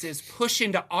substances push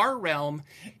into our realm,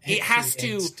 it has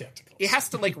to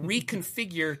like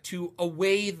reconfigure to a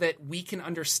way that we can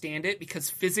understand it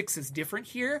because physics is different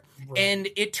here, and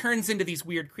it turns into these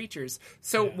weird creatures.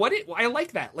 So I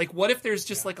like that. Like, what if there's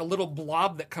just like a little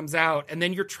blob that comes out, and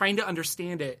then you're trying to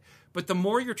understand it, but the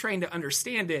more you're trying to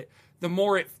understand it, the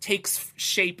more it takes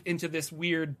shape into this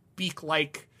weird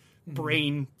beak-like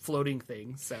brain floating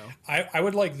thing. So I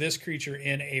would like this creature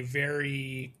in a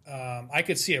very I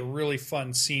could see a really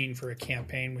fun scene for a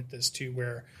campaign with this too,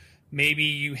 where maybe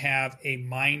you have a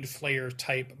mind flayer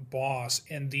type boss,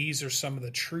 and these are some of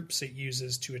the troops it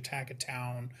uses to attack a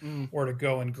town or to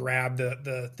go and grab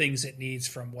the things it needs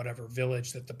from whatever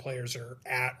village that the players are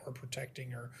at or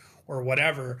protecting or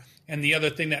whatever. And the other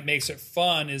thing that makes it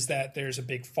fun is that there's a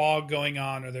big fog going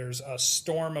on, or there's a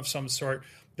storm of some sort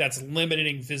that's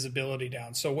limiting visibility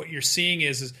down. So what you're seeing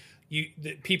is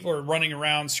people are running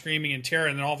around screaming in terror,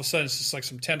 and then all of a sudden it's just like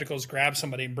some tentacles grab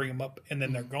somebody and bring them up, and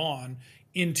then they're gone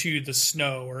into the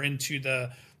snow or into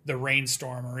the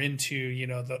rainstorm or into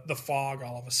the fog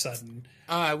all of a sudden.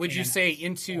 Would you say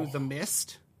into the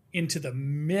mist? Into the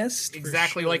mist,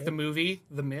 exactly, sure. Like the movie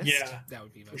The Mist. Yeah, that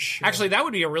would be fun. Sure. Actually, that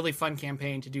would be a really fun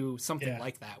campaign to do something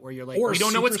like that, where you're like, or we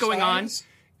don't know what's going on. Size.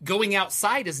 Going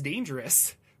outside is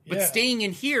dangerous, but staying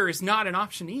in here is not an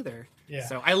option either. Yeah.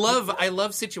 So I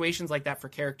love situations like that for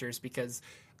characters, because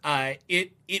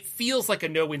it feels like a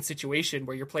no-win situation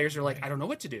where your players are like, I don't know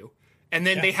what to do. And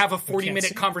then they have a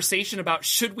 40-minute conversation about,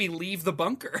 should we leave the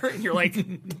bunker? And you're like,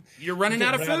 you're running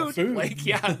out of food. Like,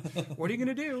 what are you going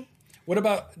to do? What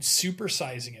about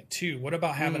supersizing it too? What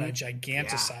about having a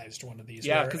giganticized one of these?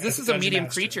 Yeah, because this is a medium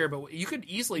creature, but you could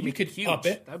easily make it huge. Up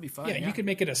it. That would be fun. Yeah, you could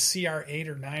make it a CR 8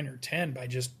 or 9 or 10 by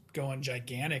just going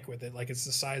gigantic with it, like it's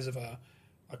the size of a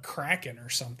kraken or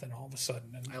something. All of a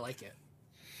sudden, and I like it.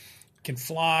 Can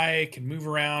fly, can move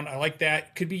around. I like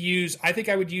that. Could be used. I think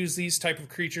I would use these type of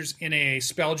creatures in a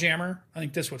Spelljammer. I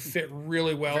think this would fit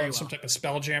really well in some type of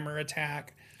Spelljammer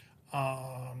attack.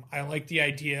 I like the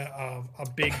idea of a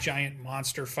big giant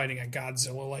monster fighting a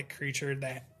Godzilla-like creature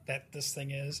that this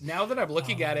thing is. Now that I'm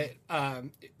looking at it,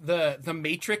 the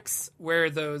Matrix,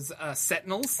 where those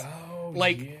Sentinels,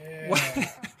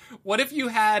 what if you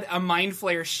had a Mind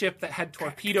Flayer ship that had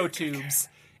torpedo tubes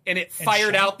and it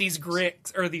fired out these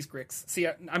Gricks. See,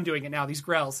 I'm doing it now. These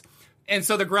Grells. And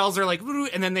so the Grells are like,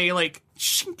 and then they like,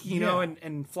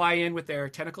 and fly in with their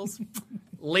tentacles.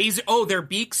 Laser. Oh, their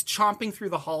beaks chomping through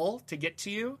the hull to get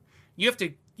to you. You have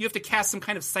to cast some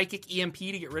kind of psychic EMP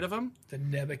to get rid of them. The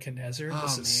Nebuchadnezzar.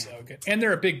 This is so good. And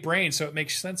they're a big brain, so it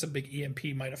makes sense a big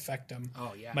EMP might affect them.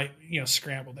 Oh, yeah. Might,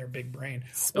 scramble their big brain.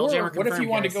 Spelljammer or what if you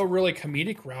want to go really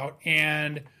comedic route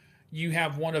and you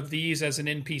have one of these as an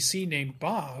NPC named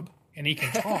Bob, and he can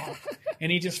talk,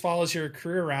 and he just follows your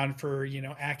career around for,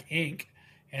 Ack Inc.,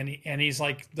 and he's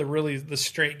like the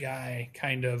straight guy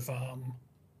kind of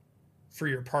for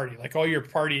your party. Like all your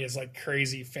party is like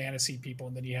crazy fantasy people,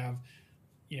 and then you have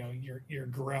your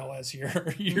Grell as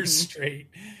your straight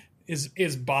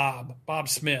is Bob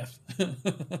Smith.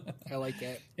 I like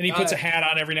it. And he puts a hat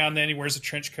on every now and then. He wears a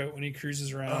trench coat when he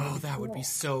cruises around. Oh, that would be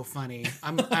so funny.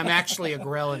 I'm actually a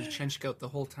Grell in a trench coat the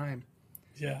whole time.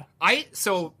 Yeah.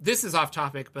 So this is off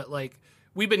topic, but like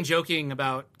we've been joking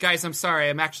about, guys, I'm sorry,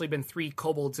 I'm actually been 3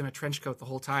 kobolds in a trench coat the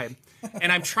whole time.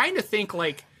 And I'm trying to think,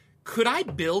 like, could I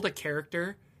build a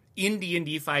character in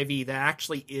D&D 5e that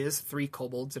actually is 3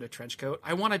 kobolds in a trench coat?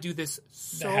 I want to do this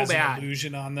so that has bad. An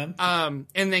illusion on them.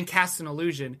 And then cast an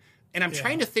illusion. And I'm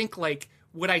trying to think, like,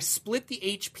 would I split the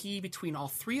HP between all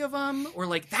 3 of them? Or,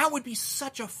 like, that would be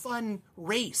such a fun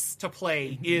race to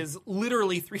play, is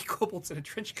literally 3 kobolds in a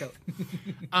trench coat.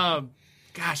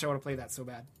 Gosh, I want to play that so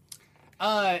bad.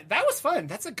 That was fun.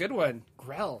 That's a good one.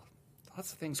 Grell.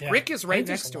 Lots of things. Yeah. Rick is right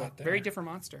next to it. There. Very different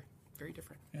monster. Very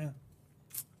different. Yeah.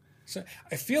 So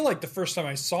I feel like the first time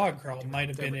I saw a Grell might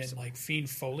have been in like Fiend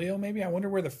Folio, maybe. I wonder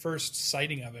where the first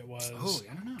sighting of it was. Oh,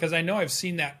 I don't know. Because I know I've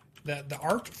seen that the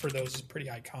art for those is pretty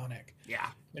iconic. Yeah.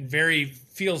 And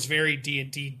feels very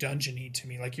D&D dungeon-y to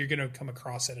me. Like you're going to come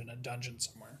across it in a dungeon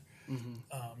somewhere.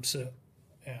 Mm-hmm. So,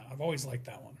 yeah, I've always liked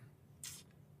that one.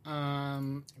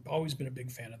 I've always been a big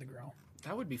fan of the Grell.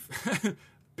 That would be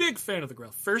big fan of the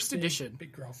Grell. First edition.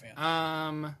 Big Grell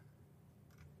fan.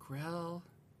 Grell.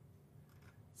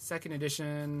 Second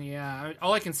edition, yeah.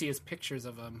 All I can see is pictures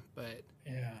of them, but...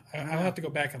 Yeah, I'll have to go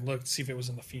back and look to see if it was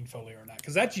in the Fiend Folio or not.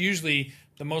 Because that's usually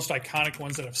the most iconic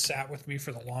ones that have sat with me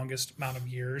for the longest amount of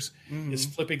years, is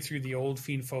flipping through the old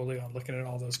Fiend Folio and looking at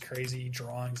all those crazy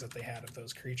drawings that they had of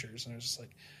those creatures. And it was just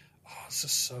like, oh, this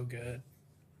is so good.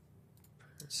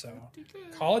 So,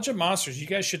 College of Monsters, you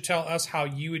guys should tell us how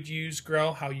you would use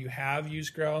Grell, how you have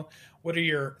used Grell. What are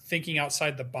your thinking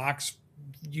outside the box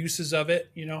uses of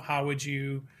it? How would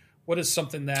you... What is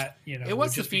something that, it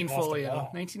was the Fiend Folio,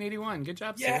 1981. Good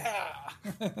job, sir.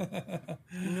 Yeah!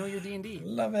 You know your D&D.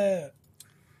 Love it.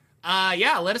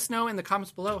 Let us know in the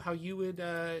comments below how you would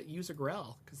use a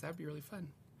Grell, because that would be really fun.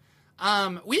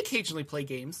 We occasionally play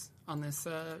games on this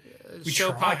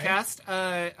show podcast.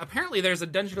 Apparently there's a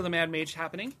Dungeon of the Mad Mage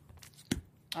happening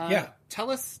Tell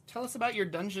us about your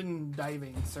dungeon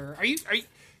diving, sir. Are you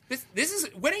this is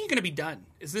when are you going to be done?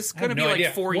 Is this going to be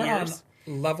like 4 years?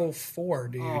 On level 4,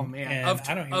 dude. Oh man, and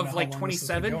I don't even know like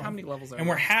 27. How many levels are there? And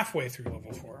we're halfway through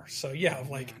level 4. So yeah,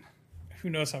 who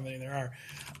knows how many there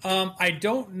are. I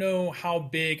don't know how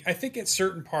big. I think at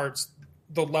certain parts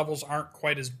the levels aren't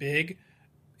quite as big.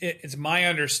 It's my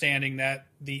understanding that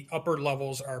the upper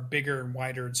levels are bigger and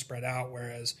wider and spread out,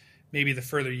 whereas maybe the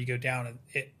further you go down,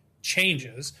 it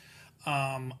changes.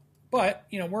 But,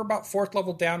 we're about 4th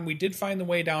level down. We did find the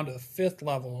way down to the 5th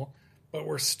level, but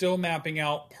we're still mapping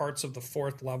out parts of the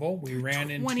 4th level. We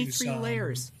ran into 23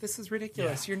 layers. This is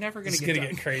ridiculous. Yeah, you're never going to get done.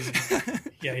 It's going to get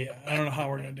crazy. Yeah. I don't know how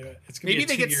we're going to do it. It's gonna Maybe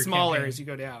be they get smaller campaign. As you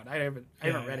go down. I haven't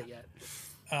read it yet.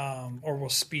 Or we'll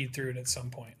speed through it at some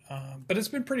point. But it's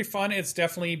been pretty fun. It's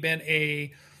definitely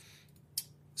been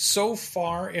so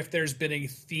far, if there's been a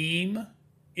theme,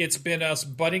 it's been us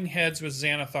butting heads with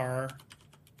Xanathar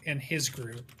and his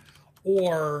group,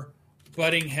 or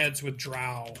butting heads with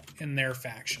Drow in their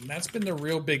faction. That's been the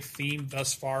real big theme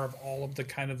thus far of all of the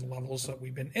kind of levels that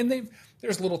we've been. And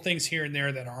there's little things here and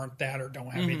there that aren't that or don't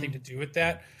have anything to do with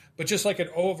that. But just like an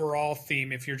overall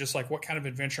theme, if you're just like, what kind of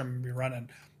adventure I'm going to be running?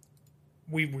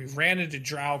 We've ran into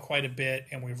Drow quite a bit,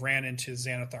 and we've ran into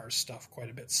Xanathar's stuff quite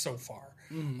a bit so far.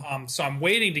 So I'm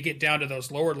waiting to get down to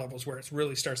those lower levels where it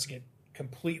really starts to get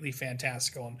completely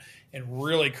fantastical and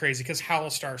really crazy, because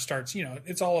Howlstar starts,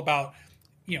 it's all about,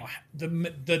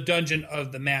 the dungeon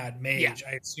of the Mad Mage. Yeah.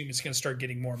 I assume it's going to start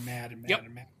getting more mad and mad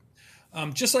and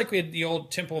mad. Just like we had the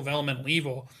old Temple of Elemental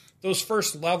Evil, those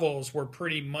first levels were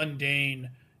pretty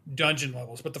mundane dungeon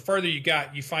levels. But the farther you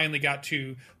got, you finally got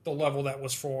to the level that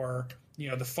was for,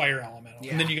 the fire elemental.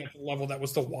 Yeah. And then you got the level that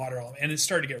was the water element. And it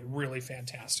started to get really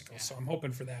fantastical. Yeah. So I'm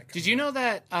hoping for that. Did you know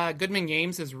that Goodman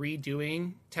Games is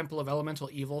redoing Temple of Elemental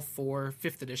Evil for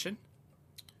 5th edition?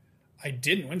 I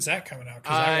didn't. When's that coming out?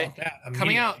 Because I want that immediately.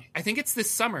 Coming out, I think it's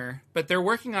this summer, but they're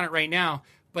working on it right now.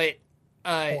 But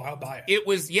I'll buy it. It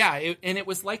was, and it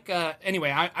was like,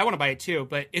 anyway, I want to buy it too,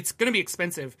 but it's going to be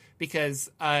expensive because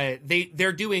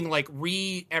they're doing like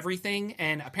everything,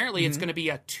 and apparently it's going to be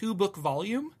a 2-book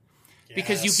volume. Yes.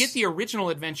 Because you get the original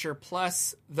adventure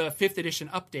plus the 5th edition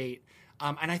update,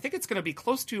 and I think it's going to be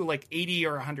close to like $80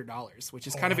 or $100, which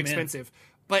is kind of expensive.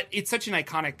 But it's such an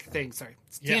iconic thing. Sorry,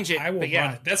 it's tangent. I will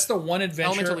run it. That's the one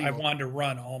adventure I've wanted to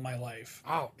run all my life.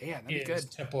 Oh man, that'd be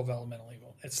good. Temple of Elemental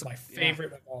Evil. It's my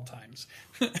favorite of all times.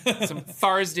 Some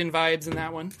Tharsden vibes in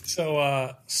that one.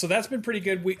 So that's been pretty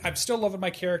good. I'm still loving my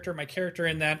character. My character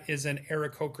in that is an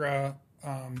Aarakocra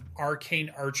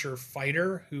arcane archer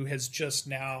fighter who has just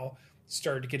now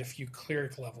started to get a few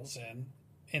cleric levels in,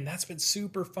 and that's been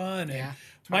super fun. Yeah, and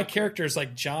my character is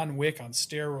like John Wick on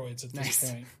steroids at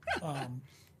this point,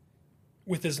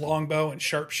 with his longbow and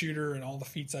sharpshooter and all the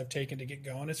feats I've taken to get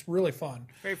going. It's really fun.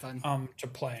 Very fun to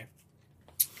play.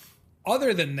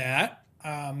 Other than that,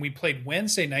 we played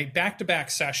Wednesday night,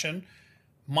 back-to-back session,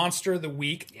 Monster of the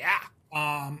Week. Yeah.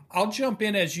 I'll jump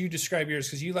in as you describe yours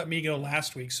because you let me go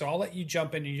last week, so I'll let you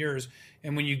jump into yours.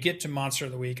 And when you get to Monster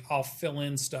of the Week, I'll fill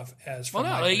in stuff as. Well,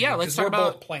 no, let's talk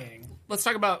about both playing. Let's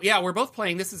talk about we're both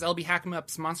playing. This is LB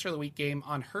Hack'em-Up's Monster of the Week game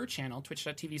on her channel,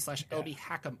 twitch.tv/LB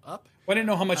Hack'em-Up. Well, I didn't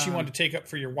know how much you wanted to take up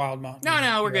for your Wild Mountain.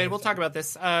 No, we're good. We'll talk about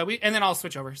this. And then I'll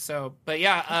switch over. So, but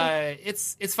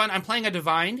it's fun. I'm playing a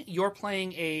divine. You're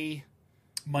playing a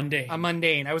mundane. A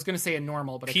mundane. I was going to say a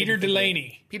normal, but Peter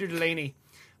Delaney. Peter Delaney.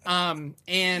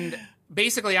 And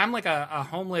basically, I'm like a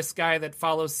homeless guy that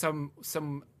follows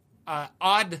some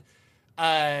odd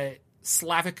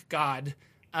Slavic god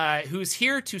who's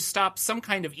here to stop some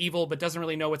kind of evil but doesn't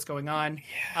really know what's going on.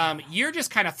 Yeah. You're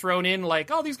just kind of thrown in like,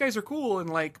 oh, these guys are cool, and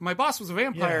like my boss was a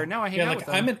vampire. Yeah. Now I hang out with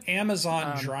them. I'm an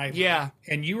Amazon driver. Yeah,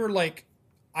 and you were like,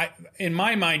 in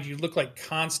my mind, you look like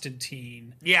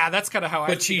Constantine. Yeah, that's kind of how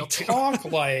I feel.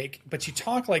 But you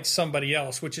talk like somebody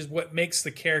else, which is what makes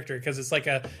the character, because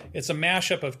it's a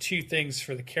mashup of two things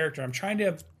for the character. I'm trying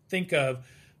to think of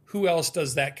who else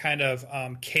does that kind of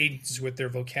cadence with their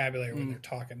vocabulary when they're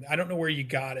talking. I don't know where you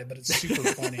got it, but it's super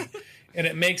funny. And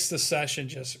it makes the session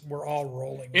we're all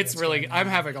rolling. It's really, I'm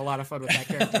having a lot of fun with that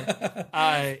character.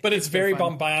 But it's very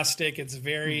bombastic. It's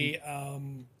very,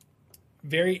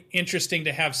 very interesting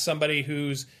to have somebody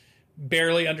who's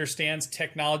barely understands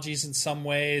technologies in some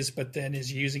ways, but then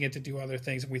is using it to do other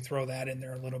things. We throw that in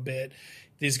there a little bit.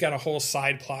 He's got a whole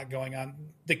side plot going on.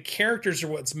 The characters are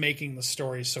what's making the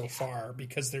story so far,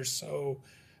 because they're so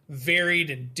varied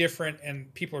and different,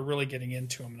 and people are really getting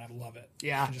into them, and I love it.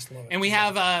 Yeah, I just love it. And we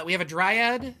have a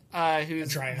dryad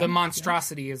who's the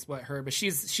monstrosity is what her, but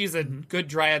she's a good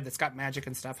dryad that's got magic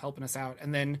and stuff helping us out.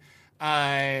 And then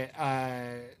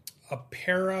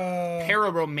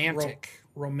pararomantic.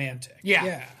 Romantic.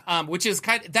 Yeah. Which is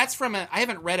that's from I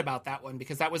haven't read about that one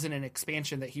because that wasn't an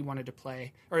expansion that he wanted to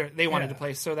play or they wanted to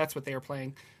play. So that's what they were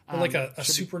playing. Like a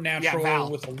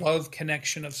supernatural with a love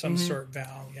connection of some sort.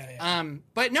 Val. Yeah.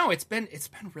 But no, it's been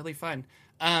really fun.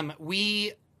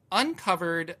 We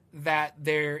uncovered that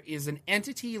there is an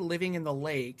entity living in the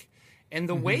lake, and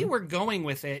the way we're going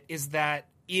with it is that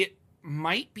it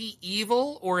might be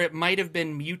evil or it might have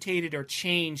been mutated or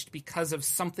changed because of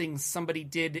something somebody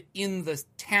did in the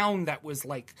town that was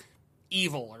like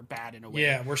evil or bad in a way.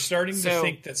 Yeah, we're starting to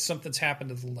think that something's happened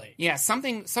to the lake. Yeah,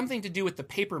 something to do with the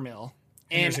paper mill.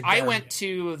 And I went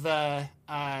to the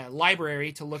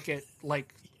library to look at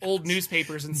like old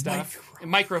newspapers and stuff.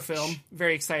 Microfilm,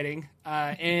 very exciting.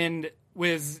 And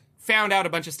found out a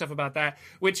bunch of stuff about that,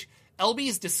 which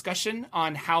LB's discussion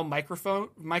on how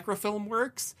microfilm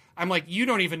works, I'm like, you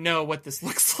don't even know what this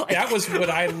looks like. That was what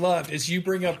I loved, is you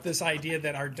bring up this idea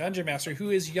that our Dungeon Master, who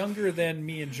is younger than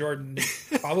me and Jordan,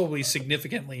 probably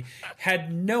significantly,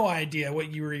 had no idea what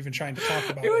you were even trying to talk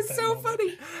about. It was so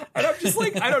funny. And I'm just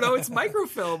like, I don't know, it's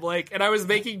microfilm. And I was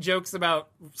making jokes about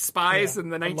spies in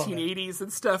the 1980s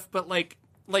and stuff, but like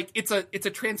it's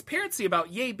a transparency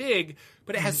about yay big,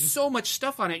 but it has so much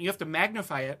stuff on it, and you have to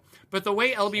magnify it. But the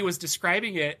way LB was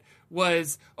describing it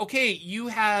was, okay, you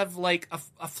have like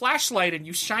a flashlight and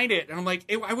you shine it, and I'm like,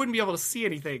 I wouldn't be able to see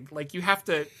anything. Like you have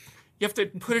to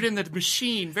put it in the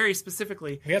machine very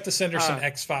specifically. We have to send her some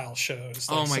X-Files shows.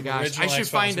 Like, oh my gosh, I should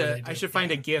find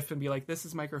a GIF and be like, this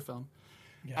is microfilm.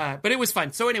 Yeah. But it was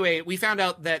fun. So anyway, we found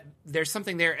out that there's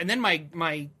something there, and then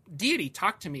my deity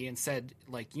talked to me and said,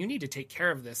 like, you need to take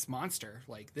care of this monster.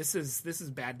 Like, this is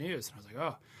bad news. And I was like,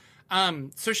 oh.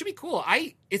 So it should be cool.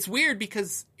 It's weird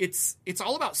because it's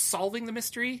all about solving the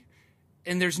mystery,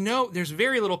 and there's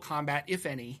very little combat, if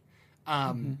any.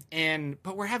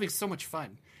 But we're having so much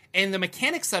fun. And the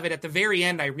mechanics of it at the very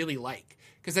end I really like,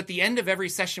 because at the end of every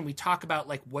session we talk about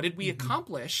like, what did we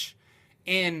accomplish?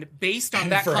 And based on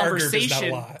that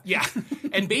conversation,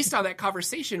 and based on that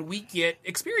conversation, we get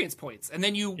experience points, and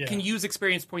then you can use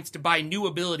experience points to buy new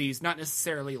abilities, not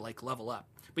necessarily like level up,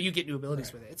 but you get new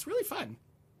abilities with it. It's really fun.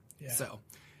 Yeah. So,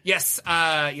 yes,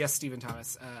 Stephen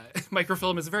Thomas,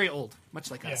 microfilm is very old,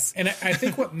 much like us. And I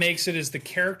think what makes it is the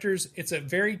characters. It's a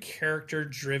very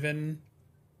character-driven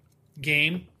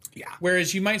game. Yeah.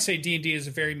 Whereas you might say D&D is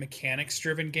a very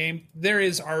mechanics-driven game. There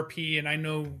is RP, and I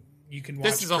know. You can watch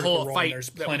this is a whole Role, fight there's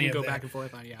that plenty we can of go back and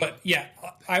forth on. Yeah, but yeah,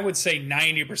 I would say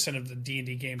 90% of the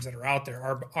D&D games that are out there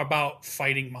are about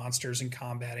fighting monsters in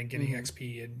combat and getting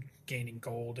XP and gaining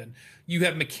gold. And you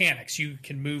have mechanics. You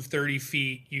can move 30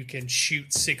 feet. You can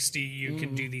shoot 60. You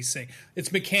can do these things.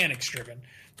 It's mechanics driven.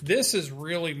 This is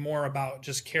really more about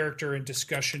just character and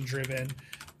discussion driven.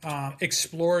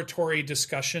 Exploratory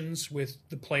discussions with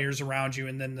the players around you,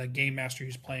 and then the game master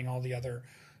who's playing all the other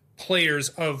players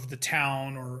of the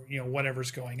town, or whatever's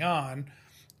going on.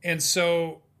 And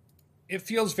so it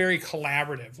feels very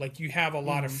collaborative. Like you have a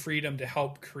lot of freedom to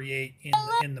help create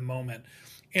in the moment.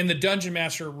 And the dungeon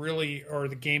master really, or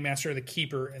the game master, or the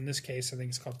keeper in this case, I think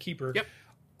it's called keeper,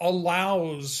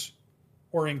 allows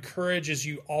or encourages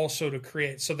you also to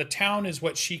create. So the town is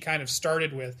what she kind of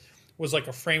started with, was like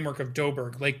a framework of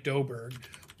Lake Doberg,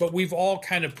 but we've all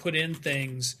kind of put in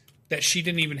things that she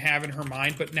didn't even have in her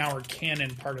mind, but now are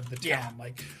canon part of the town. Yeah.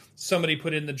 Like somebody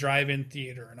put in the drive-in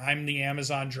theater, and I'm the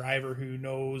Amazon driver who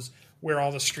knows where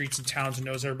all the streets and towns and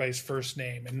knows everybody's first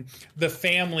name. And the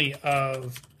family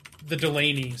of the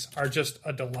Delaney's are just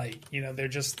a delight.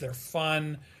 They're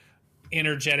fun,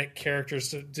 energetic characters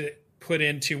to put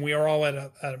into. We are all at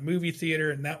a movie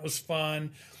theater, and that was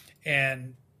fun.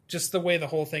 And just the way the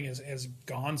whole thing has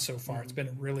gone so far, it's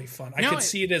been really fun. I could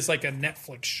see it as like a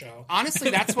Netflix show. Honestly,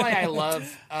 that's why I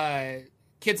love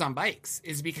Kids on Bikes,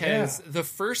 is because the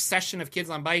first session of Kids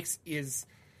on Bikes is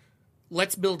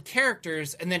let's build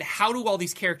characters, and then how do all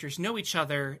these characters know each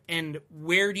other, and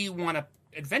where do you want to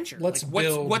adventure? Let's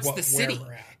build what's the city?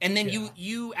 And then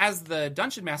you as the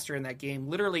dungeon master in that game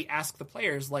literally ask the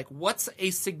players, like, what's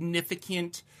a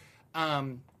significant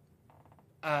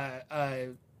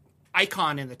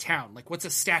icon in the town? Like, what's a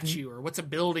statue or what's a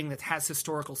building that has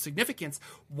historical significance?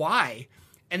 Why?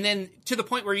 And then to the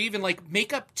point where you even like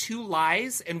make up 2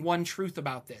 lies and 1 truth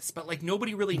about this, but like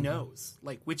nobody really knows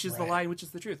like which is the lie and which is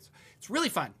the truth. It's really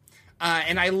fun.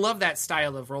 And I love that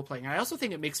style of role playing. I also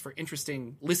think it makes for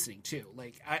interesting listening too.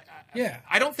 Like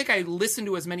I don't think I listen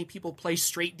to as many people play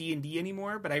straight D&D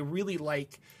anymore, but I really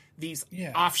like these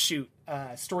offshoot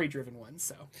story driven ones.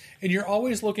 So, and you're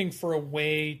always looking for a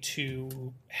way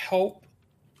to help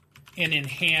and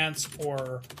enhance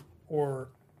or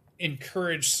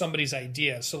encourage somebody's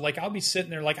idea. So like I'll be sitting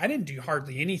there like I didn't do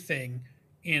hardly anything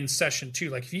in session 2.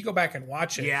 Like if you go back and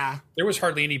watch it, there was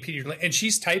hardly any Peter. And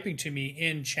she's typing to me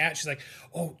in chat. She's like,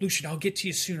 "Oh, Lucian, I'll get to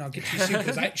you soon. I'll get to you soon."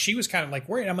 Because she was kind of like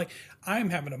worried. I'm like,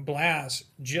 I'm having a blast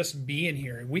just being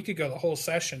here. And we could go the whole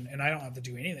session and I don't have to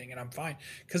do anything and I'm fine.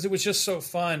 Because it was just so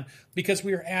fun because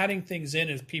we were adding things in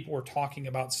as people were talking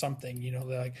about something. You know,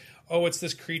 they're like, "Oh, it's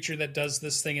this creature that does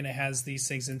this thing and it has these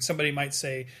things." And somebody might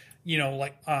say, you know,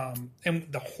 like,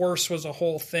 and the horse was a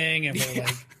whole thing. And we're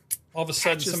like, all of a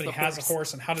sudden somebody has a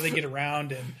horse and how do they get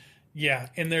around? And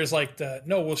and there's like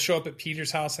we'll show up at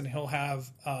Peter's house and he'll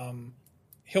have,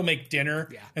 he'll make dinner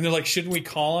and they're like, shouldn't we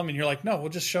call him? And you're like, no, we'll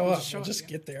just show up. We'll just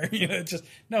get there. You know,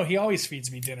 no, he always feeds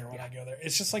me dinner when I go there.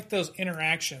 It's just like those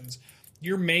interactions.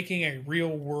 You're making a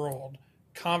real world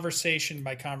conversation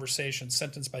by conversation,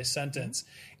 sentence by sentence.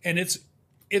 And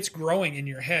it's growing in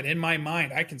your head. In my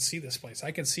mind, I can see this place.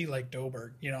 I can see like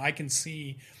Doberg, you know, I can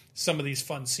see some of these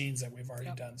fun scenes that we've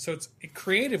already done. So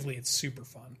creatively, it's super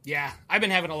fun. Yeah. I've been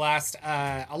having a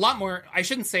lot more, I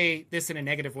shouldn't say this in a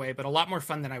negative way, but a lot more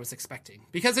fun than I was expecting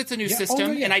because it's a new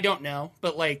system and I don't know,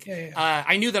 but like,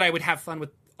 I knew that I would have fun with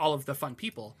all of the fun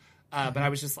people. But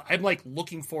I'm like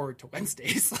looking forward to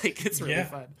Wednesdays. Like it's really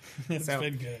fun. It's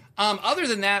been good. Other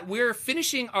than that, we're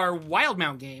finishing our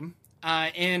Wildmount game.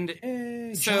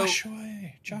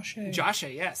 Joshua,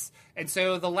 yes. And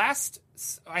so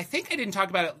I think I didn't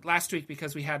talk about it last week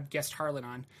because we had guest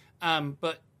Harlan on.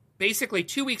 But basically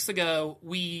 2 weeks ago,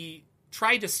 we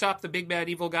tried to stop the big bad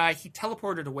evil guy. He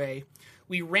teleported away.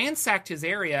 We ransacked his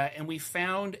area and we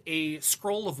found a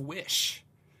scroll of wish.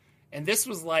 And this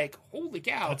was like, holy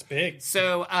cow. That's big.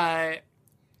 So,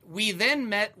 we then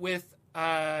met with,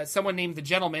 someone named the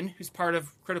Gentleman who's part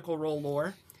of Critical Role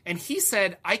lore. And he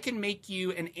said, I can make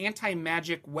you an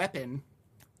anti-magic weapon,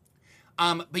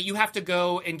 but you have to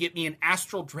go and get me an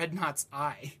Astral Dreadnought's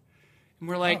eye. And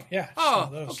we're like,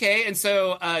 okay. And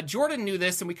so Jordan knew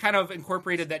this, and we kind of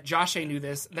incorporated that Joshua knew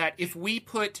this, that if we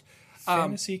put...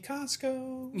 Fantasy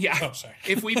Costco. Yeah. Oh, sorry.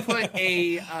 If we put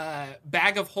a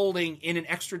bag of holding in an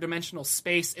extra dimensional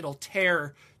space, it'll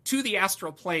tear to the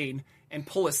astral plane and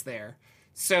pull us there.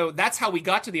 So that's how we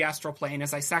got to the astral plane,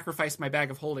 as I sacrificed my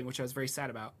bag of holding, which I was very sad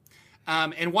about.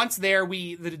 And once there,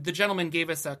 the Gentleman gave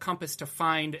us a compass to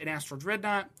find an Astral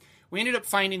Dreadnought. We ended up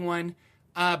finding one,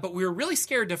 but we were really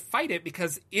scared to fight it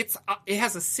because it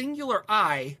has a singular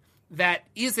eye that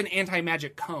is an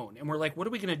anti-magic cone. And we're like, what are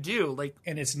we going to do? Like,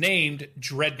 and it's named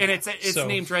Dreadnought. And it's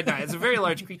named Dreadnought. It's a very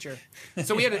large creature.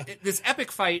 So we had this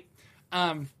epic fight.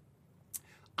 I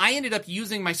ended up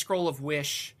using my Scroll of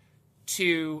Wish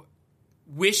to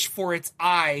wish for its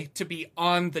eye to be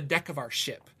on the deck of our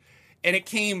ship. And it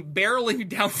came barreling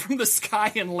down from the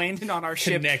sky and landed on our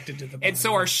ship. Connected to the bottom. And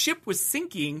so our ship was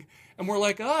sinking, and we're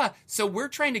like, So we're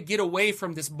trying to get away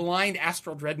from this blind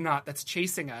Astral Dreadnought that's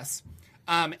chasing us.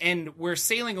 And we're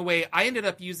sailing away. I ended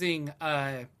up using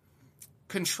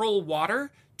Control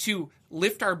Water to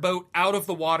lift our boat out of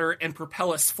the water and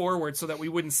propel us forward so that we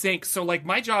wouldn't sink. So, like,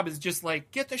 my job is just,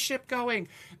 like, get the ship going.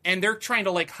 And they're trying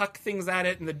to, like, huck things at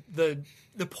it. And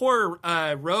the poor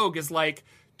rogue is like,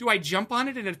 do I jump on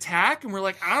it and attack? And we're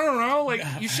like, I don't know. Like,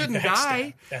 you shouldn't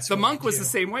die. The monk was the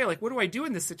same way. Like, what do I do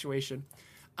in this situation?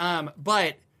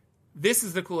 But this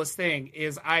is the coolest thing,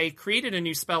 is I created a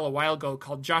new spell a while ago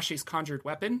called Joshi's Conjured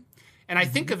Weapon. And I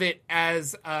think of it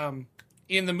as...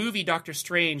 in the movie Doctor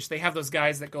Strange, they have those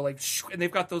guys that go like, and they've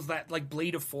got that like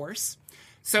blade of force.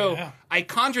 So I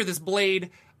conjure this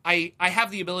blade. I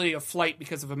have the ability of flight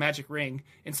because of a magic ring.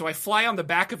 And so I fly on the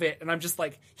back of it and I'm just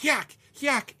like, yak,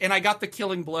 yak. And I got the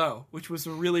killing blow, which was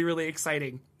really, really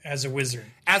exciting. As a wizard.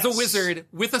 As a wizard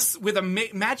with a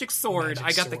magic sword,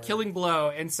 I got the killing blow.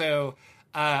 And so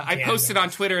I posted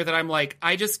on Twitter that I'm like,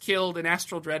 I just killed an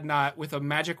Astral Dreadnought with a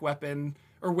magic weapon,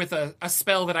 or with a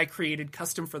spell that I created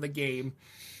custom for the game.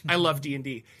 I love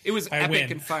D&D. It was epic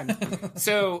and fun.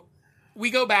 So we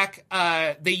go back.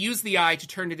 They use the eye to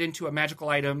turn it into a magical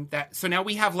item. So now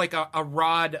we have like a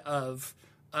rod of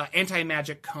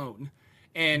anti-magic cone.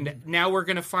 And now we're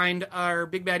going to find our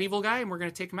big bad evil guy and we're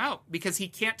going to take him out. Because he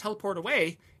can't teleport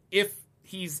away if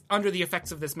he's under the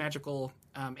effects of this magical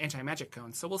anti-magic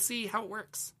cone. So we'll see how it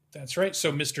works. That's right.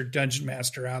 So Mr. Dungeon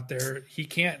Master out there, he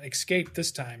can't escape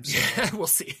this time. So. We'll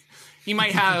see. He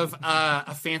might have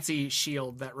a fancy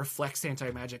shield that reflects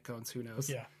anti-magic cones. Who knows?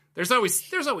 Yeah. There's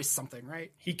always something,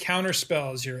 right? He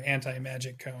counterspells your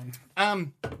anti-magic cone.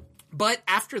 But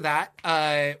after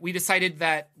that, we decided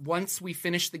that once we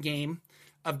finish the game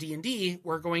of D&D,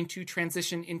 we're going to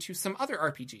transition into some other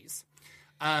RPGs.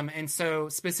 And so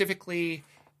specifically,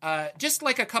 just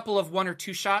like a couple of 1 or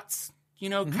 2 shots,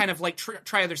 kind of like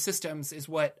try other systems is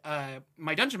what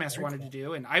my Dungeon Master wanted to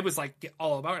do. And I was like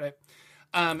all about it.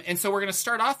 And so we're going to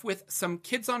start off with some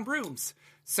Kids on Brooms.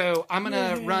 So I'm going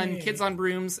to run Kids on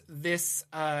Brooms this,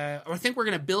 I think we're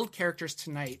going to build characters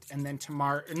tonight. And then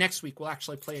next week, we'll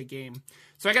actually play a game.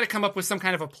 So I got to come up with some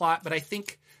kind of a plot, but I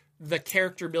think the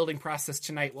character building process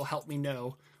tonight will help me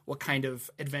know what kind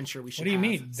of adventure we should have. What do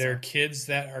you mean? They're kids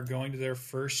that are going to their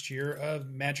first year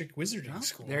of magic wizarding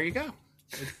school. There you go.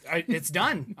 It's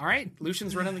done. All right.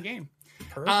 Lucian's running the game.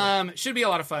 Perfect. Should be a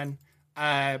lot of fun.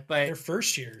 But they're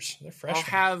first years. They're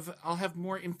freshmen. I'll have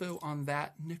more info on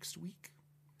that next week.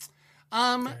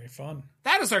 Very fun.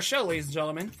 That is our show, ladies and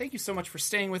gentlemen. Thank you so much for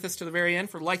staying with us to the very end,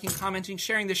 for liking, commenting,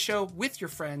 sharing this show with your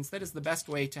friends. That is the best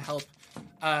way to help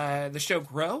the show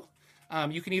grow.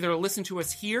 You can either listen to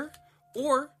us here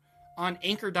or on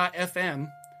Anchor.fm,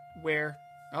 where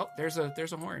there's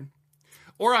a horn.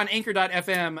 Or on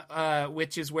Anchor.fm,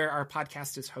 which is where our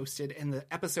podcast is hosted, and the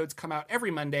episodes come out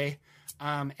every Monday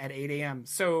at 8 a.m.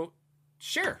 So,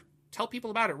 tell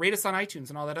people about it. Rate us on iTunes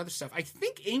and all that other stuff. I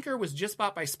think Anchor was just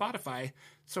bought by Spotify,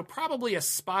 so probably a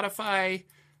Spotify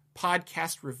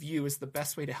podcast review is the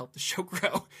best way to help the show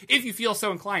grow, if you feel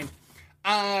so inclined.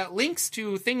 Links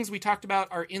to things we talked about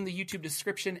are in the YouTube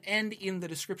description and in the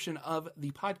description of the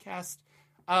podcast.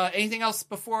 Anything else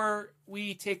before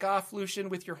we take off, Lucian,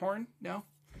 with your horn? No?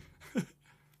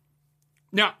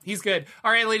 No, he's good.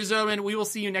 All right, ladies and gentlemen, we will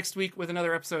see you next week with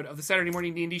another episode of the Saturday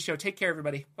Morning D&D Show. Take care,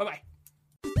 everybody. Bye-bye.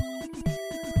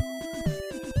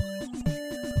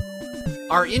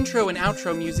 Our intro and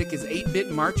outro music is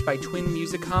 8-Bit March by Twin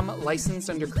Musicom, licensed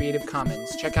under Creative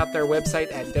Commons. Check out their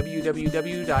website at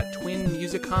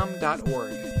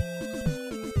www.twinmusicom.org.